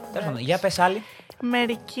 Τέλος πάντων, για πες άλλη.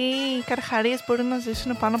 Μερικοί καρχαρίες μπορούν να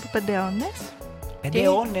ζήσουν πάνω από 5 αιώνες. 5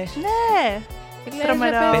 αιώνες. Ναι. Τι λες,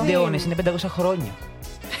 Τρομερό. ρε παιδί? 5 αιώνες είναι 500 χρόνια.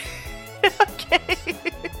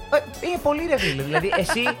 Είναι πολύ ρε φίλε. Δηλαδή,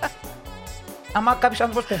 εσύ, άμα κάποιος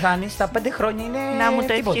άνθρωπος πεθάνει, στα 5 χρόνια είναι. Να μου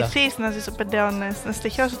το τίποτα. ευχηθείς να ζήσω 5 αιώνες. Να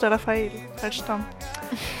στοιχειώσω το Ραφαήλ. Ευχαριστώ.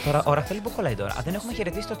 Τώρα, ο Ραφαήλ που κολλάει τώρα. Δεν έχουμε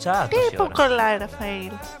χαιρετήσει το chat. Τι τόση που ώρα. κολλάει,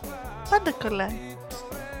 Ραφαήλ. Πάντα κολλάει.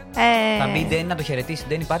 Θα μπει η Ντένι να το χαιρετήσει.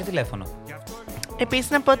 Ντένι, πάρει τηλέφωνο. Επίσης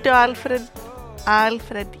να πω ότι ο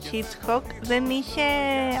Alfred Hitchcock δεν είχε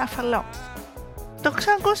αφαλό. Το έχω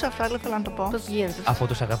ξανακούσει αυτό, αλλά θέλω να το πω. Πώς γίνεται αυτό? Από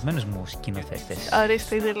τους αγαπημένους μου σκηνοθέτες.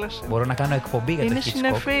 Ορίστε η δήλωση. Μπορώ να κάνω εκπομπή για Είναι το Hitchcock.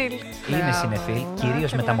 συνεφίλ. Είναι Μπράβο. συνεφίλ,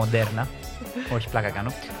 κυρίως με τα μοντέρνα. Όχι, πλάκα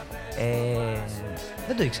κάνω.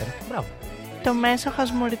 Δεν το ήξερα. Μπράβο. Το μέσο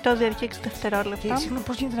χασμουριτό διαρκεί 6 Και δευτερόλεπτα. συγγνώμη,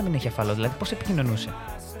 πώς γίνεται να μην έχει αφαλό, δηλαδή πώς επικοινωνούσε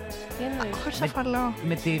Τι εννοείς? Χωρίς αφαλό.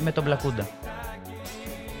 με τον Μπλακούντα.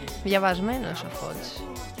 Διαβασμένος ο Φώτης.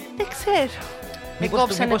 Δεν ξέρω. Μήπως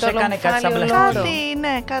κόψανε το έκανε κάτι σαν λομφάλι πλαστική. ολόκληρο. Κάτι,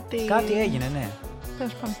 ναι, κάτι. Κάτι έγινε, ναι.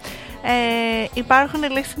 Τέλος πάντων.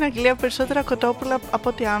 Υπάρχουν, λέει, στην Αγγλία περισσότερα κοτόπουλα από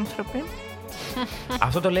ότι άνθρωποι.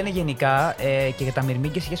 Αυτό το λένε γενικά και για τα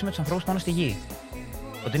μυρμήγκια σε σχέση με τους ανθρώπους πάνω στη γη.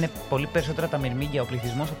 Ότι είναι πολύ περισσότερα τα μυρμήγκια ο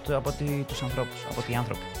πληθυσμός από ότι τους ανθρώπους, από ότι οι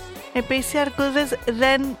άνθρωποι. Επίσης, οι αρκούδες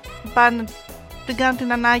δεν κάνουν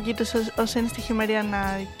την ανάγκη τους ως είναι στη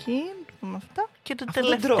χειμερινική. Με αυτό. Και το Αυτό δεν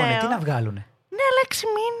τελευταίο. τρώνε, τι να βγάλουνε. Ναι, αλλά 6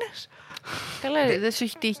 μήνες. Καλά, ρε, δεν σου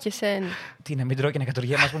έχει τύχει και σένα. Τι να μην τρώω και να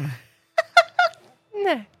κατοργέμαι, ας πούμε.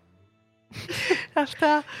 Ναι.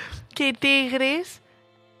 Αυτά. Και οι τίγρεις.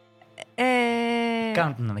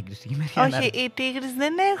 Κάνουν την ανάγκη τους στη χειμερινή. Όχι, οι τίγρεις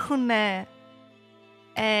δεν έχουν.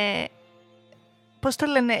 Πώς το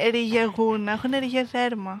λένε, ρίγια γούνα. Έχουν ρίγια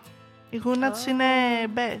δέρμα. Η γούνα τους είναι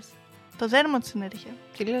μπες. Το δέρμα τους είναι ρίγια.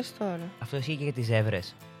 Τι λες τώρα? Αυτό ισχύει και για τις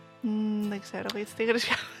ζεύρες. Δεν ξέρω, για τις τίγρες.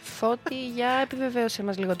 Φώτη, για επιβεβαίωσε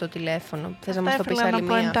μας λίγο το τηλέφωνο. Θες να μας Αυτά το πεις ήθελα άλλη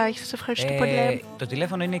να πω μία? εντάχει. Σας ευχαριστώ πολύ. Το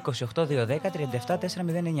τηλέφωνο είναι 28210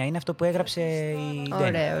 37409. Είναι αυτό που έγραψε η Ντένι.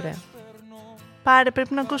 Ωραία, ωραία. Πάρε,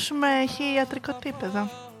 πρέπει να ακούσουμε, έχει ιατρικό τύπεδο.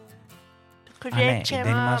 Το ναι, η 𝗘𝗽𝗶𝘀ance.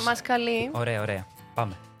 Ντένι μας- Μας καλεί. Ωραία, ωραία.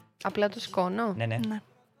 Πάμε. Απλά το σηκώνω. Ναι, ναι. Ναι.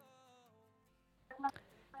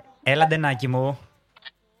 Έλα, Ντενάκι μου.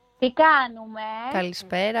 Τι κάνουμε?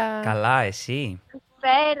 Καλησπέρα. Καλά, εσύ.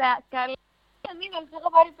 Καλησπέρα. Καλά. Σας έχω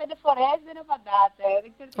πάρει 5 φορές, δεν απαντάτε.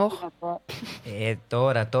 Δεν ξέρω τι να πω.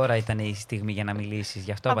 Τώρα ήταν η στιγμή για να μιλήσεις.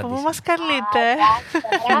 Γι' αυτό Από πού απαντήσεις. μας καλείτε?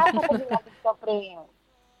 Γράφατε δηλαδή πιο πριν.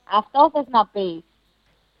 Αυτό θες να πεις.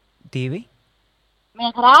 Τι είπε? Με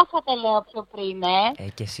γράφατε, λέω, πιο πριν,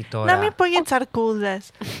 Και εσύ τώρα. Να μην πω για τις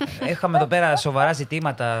αρκούδες. Έχαμε εδώ πέρα σοβαρά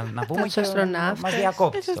ζητήματα να πούμε Τους και αστροναύτες. μας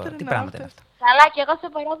διακόπτεις Τους τώρα. Τι αστροναύτες. πράγματα είναι αυτά. Καλά, και εγώ σε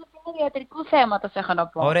περάσω πλέον ιατρικού θέματος, έχω να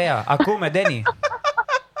πω. Ωραία. Ακούμε, Ντένι.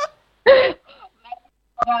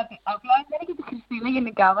 Απλά εμένα και τη Χριστίνα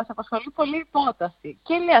γενικά μας απασχολεί πολύ η υπόταση.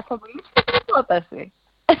 Και λέει, ας θα μιλήσει για την υπόταση.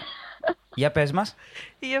 Για πες μας.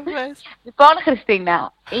 Για πες. Λοιπόν,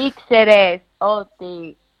 Χριστίνα, ήξερες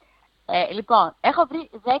ότι... λοιπόν, έχω βρει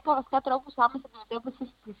 10 βασικά τρόπους άμεσα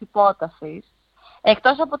αντιμετώπισης της υπότασης.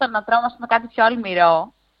 Εκτός από το να τρώμε με κάτι πιο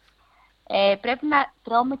αλμυρό, πρέπει να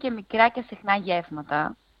τρώμε και μικρά και συχνά γεύματα.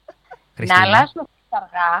 Να Χριστίνα. αλλάσουμε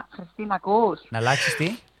αργά. Χριστίνα, ακούς? Να αλλάξεις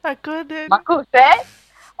τι? Ακούτε. Μ' ακούς,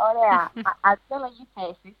 Ωραία. Αντί αλλαγή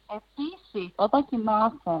θέσης, επίσης, όταν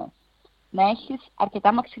κοιμάσαι, να έχεις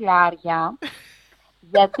αρκετά μαξιλάρια,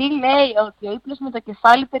 γιατί λέει ότι ο ύπνος με το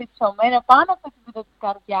κεφάλι περιψωμένο πάνω από το επίπεδο της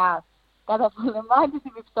καρδιάς καταπολεμάει τις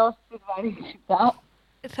επιπτώσεις της βαρύτητας.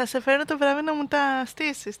 Θα σε φέρω το βράδυ να μου τα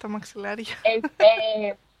στήσεις τα μαξιλάρια.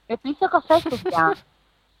 Επίσης, ο καφές, παιδιά.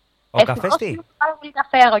 Ο καφές τι? Ευτυχώς πάρα πολύ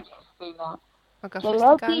καφέ εγώ και Χριστίνα. Ο Και καφές λέω τι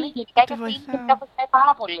ότι κάνει? γενικά η Τι καφέ βοηθά. γενικά βοηθάει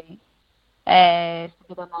πάρα πολύ στην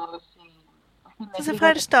κατανάλωση. Σας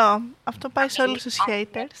ευχαριστώ. Αυτό πάει σε όλους τους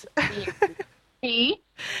haters. Τι?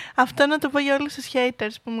 Αυτό να το πω για όλους τους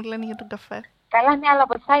haters που μου λένε για τον καφέ. Καλά, ναι, αλλά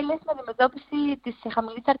βοηθάει λες στην αντιμετώπιση της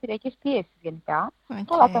χαμηλής αρτηριακής πίεσης γενικά. Οκ.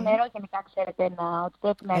 Καλά, το νερό γενικά ξέρετε ότι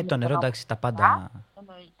πρέπει να είναι. Το νερό, στο εντάξει, τα πάντα.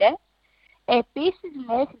 εννοείται. Επίσης,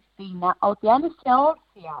 λέει Χριστίνα, ότι αν είσαι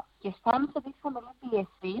όρθια και αισθάνεσαι ότι έχεις χαμηλή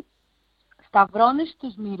πίεση, σταυρώνεις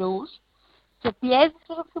τους μυρούς και πιέζεις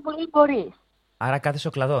όσο πιο πολύ μπορείς. Άρα κάθεσαι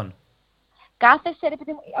ο κλαδόν. Κάθεσαι, ρε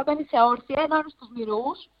παιδί μου, όταν είσαι όρθια, ενώνεις τους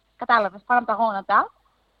μυρούς, κατάλαβες, πάνω από τα γόνατα,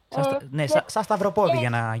 Ναι, σαν σταυροπόδι για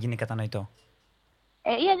να γίνει κατανοητό.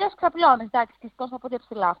 Ή αλλιώς ξαπλώνεις, εντάξει, και σηκώσω από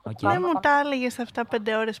ψηλά αυτό. Δεν μου τα έλεγες αυτά 5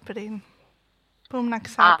 ώρες πριν. Που ήμουν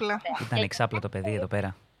ξάπλα. Ήταν εξάπλα το παιδί εδώ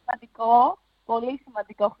πέρα. Σημαντικό, πολύ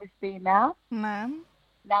σημαντικό, Χριστίνα. Ναι.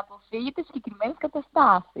 Να αποφύγετε συγκεκριμένες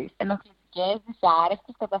καταστάσεις. Ενοχλητικές,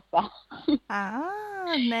 δυσάρεστες καταστάσεις. Α,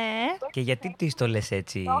 ναι. Και γιατί τις το λες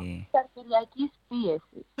έτσι? Της αρκελιακής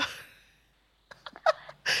πίεσης.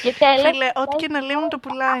 Και τέλος, Φίλε, ό,τι και να λέει μου το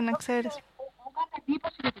πουλάει, να ξέρεις. μου έκανε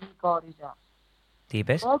εντύπωση για την γλυκόριζα. Τι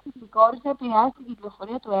είπες? Ότι η γλυκόριζα επηρεάζει την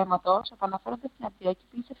κυκλοφορία του αίματος, επαναφέροντας την αρκελιακή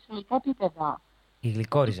πίεση σε φυσιολογικά επίπεδα. Η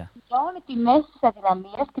γλυκόριζα. Μειώνει την αίσθηση της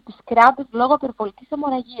αδυναμίας και της κράτης λόγω υπερβολικής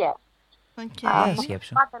αιμορραγίας.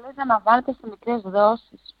 Σκέψου. Πάντα λες να αναβάλλετε σε μικρές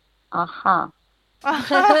δόσεις. Αχα.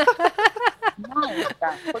 Μάλιστα.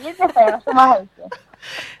 Πολύ ενδιαφέρον, σε μάλιστα.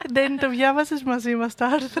 Δεν το διάβασες μαζί μας το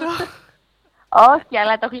άρθρο? Όχι,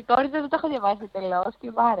 αλλά το γλυκόριζα δεν το έχω διαβάσει τελώς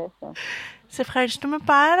και μ' άρεσε. Σε ευχαριστούμε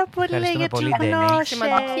πάρα πολύ για την γνώση.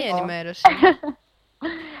 Σημαντική ενημέρωση.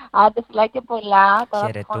 Άντε, φιλάκια πολλά.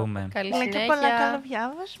 Χαιρετούμε. Καλή Φιλάκια συνέχεια. πολλά, καλό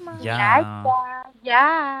διάβασμα. Γεια.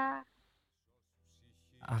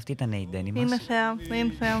 Αυτή ήταν η Ντένι μας. Είναι θεά,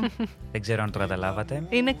 είναι θεά. Δεν ξέρω αν το καταλάβατε.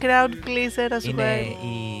 Είναι crowd pleaser as Είναι well.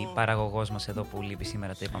 η παραγωγός μας εδώ που λείπει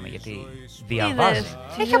σήμερα, το είπαμε, γιατί διαβάζει.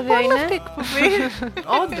 Έχει από όλα αυτή η εκπομπή.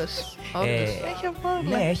 Όντως. Έχει από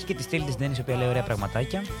όλα. Ναι, έχει και τη στήλη της Ντένις, η οποία λέει ωραία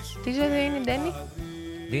πραγματάκια. Τι ζωή είναι η Ντένι?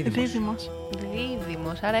 Δίδυμος.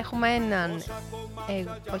 Δίδυμος. Άρα έχουμε έναν.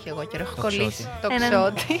 Όχι εγώ καιρό, έχω Το κολλήσει. Το Έναν-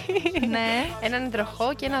 ξώτη. Ναι. Έναν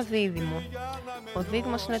υδροχό και ένα δίδυμο. Ο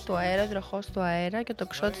δίδυμος είναι του αέρα, ο υδροχός του αέρα και το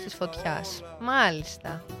ξώτης της φωτιάς.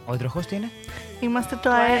 Μάλιστα. Ο υδροχός τι είναι? Είμαστε το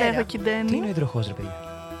αέρα. αέρα, εγώ και η Τι είναι ο Ντένι. υδροχός, ρε παιδιά?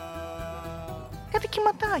 Κάτι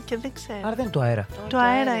κυματάκια, δεν ξέρω. Άρα δεν είναι το αέρα. Το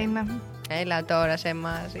αέρα είναι. Έλα τώρα σε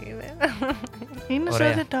εμάς. Είναι Ωραία.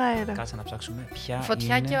 ζώδιο το αέρα. Κάτσε να ψάξουμε ποια Η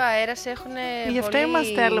φωτιά είναι. και ο αέρας έχουν. Γι' αυτό πολύ...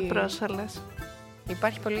 είμαστε αλλοπρόσαλες.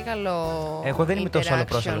 Υπάρχει πολύ καλό. Εγώ δεν είμαι τόσο interaction.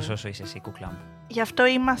 αλλοπρόσαλος όσο είσαι εσύ, κούκλα μου. Γι' αυτό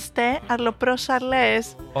είμαστε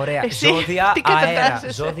αλλοπρόσαλες. Ωραία. Εσύ, Ζώδια τι αέρα.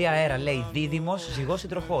 κατατάσσεσαι? Ζώδια αέρα. Λέει δίδυμος, ζυγός,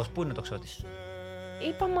 υδροχός. Πού είναι το ξώτης?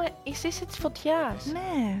 Είπαμε, εσύ είσαι της φωτιάς.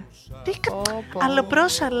 Ναι. Τι Πω, πω.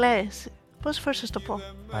 αλλοπρόσαλες. Πόσες φορές θα το πω?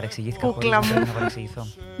 Παρεξηγήθηκα Κούκλα χωρίς να μου. πρέπει να παρεξηγηθώ.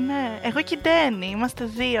 Ναι, εγώ και η Ντένι, είμαστε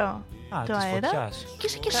δύο. Α, Το της αέρα. φωτιάς. Και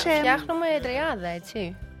είσαι και σε. Φτιάχνουμε τριάδα,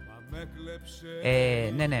 έτσι.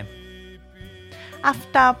 Ναι, ναι.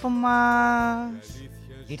 Αυτά από μας.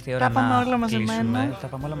 Ήρθε η ώρα Τα πάμε να όλα μαζεμένα. κλείσουμε. Τα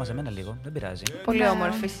πάμε όλα μαζεμένα λίγο. Δεν πειράζει. Πολύ Ναι.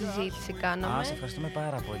 όμορφη συζήτηση κάναμε. Σε ευχαριστούμε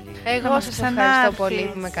πάρα πολύ. Εγώ μας σας ξανάρθεις. ευχαριστώ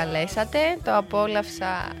πολύ που με καλέσατε. Το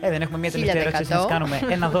απόλαυσα. Δεν έχουμε μια τελευταία 1000%. ερώτηση να σας κάνουμε.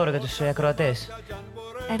 Ένα δώρο για τους ακροατές.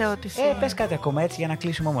 Ερώτηση. Πες κάτι ακόμα έτσι για να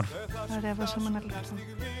κλείσουμε όμορφα. Ωραία, βάζαμε ένα λεπτό.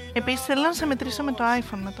 Επίσης θέλω να σε μετρήσω με το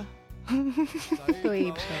iPhone μετά. Το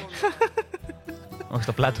ύψος. Όχι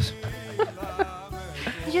στο πλάτος.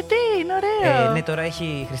 Γιατί είναι ωραίο. Ναι, τώρα έχει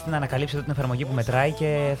η Χριστίνα ανακαλύψει εδώ την εφαρμογή που μετράει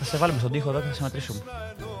και θα σε βάλουμε στον τοίχο εδώ και θα σε μετρήσουμε.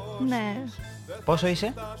 Ναι. Πόσο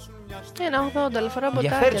είσαι? 1,80, αλλά φοράω Ενδιαφέρει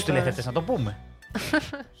μποτάκια τους τώρα. τηλεθεατές, να το πούμε.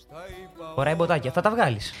 Ωραία μποτάκια, θα τα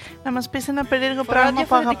βγάλεις. Να μας πεις ένα περίεργο Φοράω πράγμα που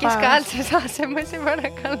διαφορετικές αγαπάς. κάλτσες, άσε με, σε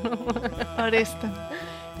παρακαλώ. Ορίστε.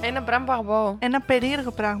 Ένα πράγμα που αγαπώ. Ένα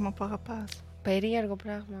περίεργο πράγμα που αγαπάς. Περίεργο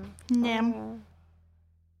πράγμα. Ναι.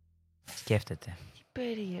 Σκέφτεται. Τι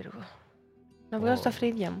περίεργο. Να βγάζω τα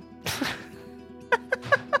φρύδια μου.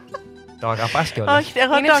 Το αγαπάς κιόλας. Όχι,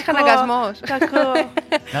 εγώ Είναι το ψυχαναγκασμός. ακούω. Το ακούω.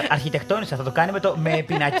 Αρχιτεκτόνισσα, θα το κάνει με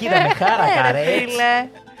πινακίδα, με χάρακα, ρε. έτσι. Φίλε.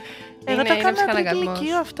 Εγώ το είναι έκανα τρίτη ψυχαναγκασμός.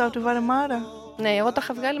 ηλικίου αυτό, του Βαρεμάρα. Ναι, εγώ τα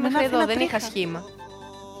είχα βγάλει Με μέχρι ένα εδώ, δεν τρίχα. είχα σχήμα.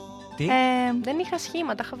 Τι? Δεν είχα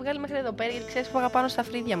σχήμα, τα είχα βγάλει μέχρι εδώ πέρα γιατί ξέρεις που αγαπάω στα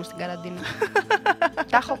φρύδια μου στην καραντίνα.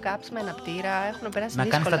 Τα έχω κάψει με αναπτήρα, έχουν περάσει Να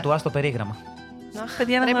κάνεις δύσκολα. τατουά στο περίγραμμα.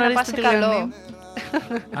 Παιδιά, να Πρέπει να πας γνωρίσετε σε τη καλό. Λεωνή.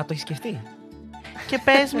 Α, το έχεις σκεφτεί. Και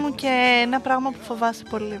πες μου και ένα πράγμα που φοβάσαι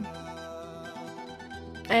πολύ.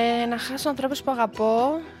 Να χάσω ανθρώπους που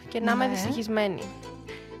αγαπώ και να είμαι Ναι. δυστυχισμένη.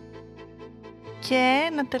 Και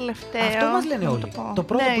ένα τελευταίο. Αυτό μας λένε να όλοι. πω. Το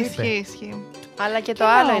πρώτο ναι, που είπε. Ισχύει. Αλλά και το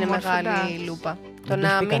είναι άλλο είναι όμορφο, μεγάλη εντάξει. λούπα. Το Δεν το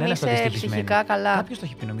έχει να πει μην κανένας το είσαι δυστυχισμένο. ψυχικά καλά. Κάποιος το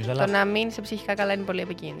έχει πει νομίζω, Το αλλά. να μην είσαι ψυχικά καλά είναι πολύ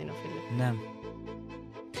επικίνδυνο, φίλε. Ναι.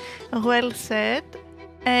 Well said.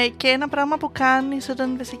 Και ένα πράγμα που κάνεις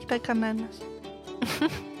όταν δεν σε κοιτάει κανένας.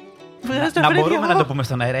 Βγάζω τα Να φρύδια μπορούμε μου. να το πούμε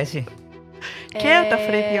στον αέρα, έτσι. Και τα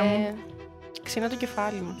φρύδια μου. Ξύνω το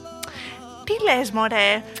κεφάλι μου. Τι λες,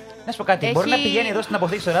 μωρέ. Να σου πω κάτι. Έχει- Μπορεί να πηγαίνει εδώ στην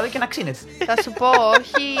αποθήκη στο ράδιο και να ξύνεται. Θα σου πω,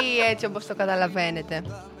 όχι έτσι όπως το καταλαβαίνετε.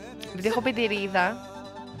 Επειδή έχω πει τη ρίδα.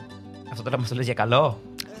 Αυτό τώρα μας το λες για καλό.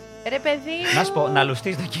 Ρε παιδί. Να σου πω, να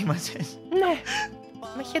λουστείς δοκίμασες. Ναι.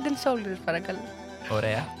 Με head and shoulders, παρακαλώ.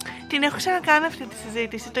 Ωραία. Την έχω ξανακάνει αυτή τη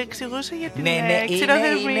συζήτηση. Το εξηγούσα για την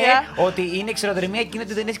ξηροδερμία. είναι ότι είναι ξηροδερμία και είναι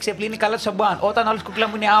ότι δεν έχει ξεπλύνει καλά το σαμπουάν. Όταν άλλο κούκλα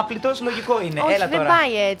μου είναι άπλητος, λογικό είναι. Όχι, Έλα δεν τώρα.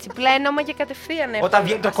 πάει έτσι. Πλένωμα και κατευθείαν έχω. Όταν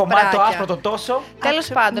βγαίνει το κομμάτι το άσπρο το τόσο. Τέλος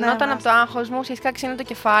πάντων, όταν από το άγχος μου ουσιαστικά ξύνει το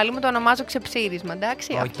κεφάλι μου, το ονομάζω ξεψύρισμα.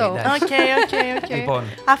 Εντάξει, αυτό. Οκ. Λοιπόν.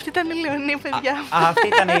 Αυτή ήταν η Λεωνή, παιδιά. Αυτή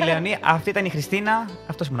ήταν η Λεωνή, αυτή ήταν η Χριστίνα.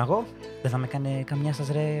 Αυτός ήμουν εγώ. Δεν θα με κάνει καμιά σας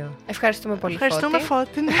ρε. Ευχαριστούμε πολύ. Ευχαριστούμε,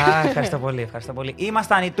 Φώτη. Ευχαριστώ πολύ.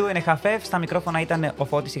 Ήμασταν οι 𝗘𝗶𝘀𝗶𝗲. Στα μικρόφωνα ήταν ο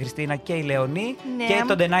Φώτης, η Χριστίνα και η Λεωνή. Ναι. Και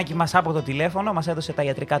το ντενάκι μας από το τηλέφωνο μας έδωσε τα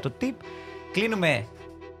ιατρικά του tip. Κλείνουμε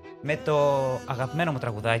με το αγαπημένο μου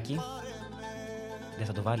τραγουδάκι. Δεν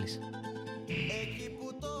θα το βάλεις?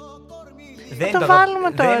 Θα το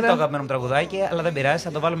βάλουμε τώρα. Δεν είναι το αγαπημένο μου τραγουδάκι, αλλά δεν πειράζει.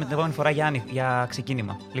 Θα το βάλουμε την επόμενη φορά για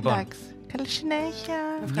ξεκίνημα. Λοιπόν, εντάξει. Καλή συνέχεια.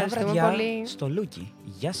 Μια βραδιά πολύ στο Λούκι.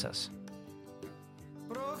 Γεια σας.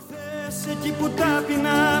 Προχθές εκεί που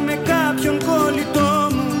τάπινα με κάποιον κολλητό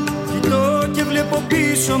μου, κοιτώ και βλέπω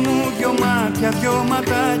πίσω μου δυο μάτια, δυο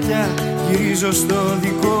ματάκια. Γυρίζω στο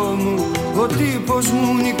δικό μου, ο τύπος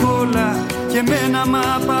μου Νικόλα, και μένα μ'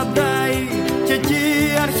 απαντάει και εκεί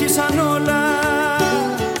άρχισαν όλα.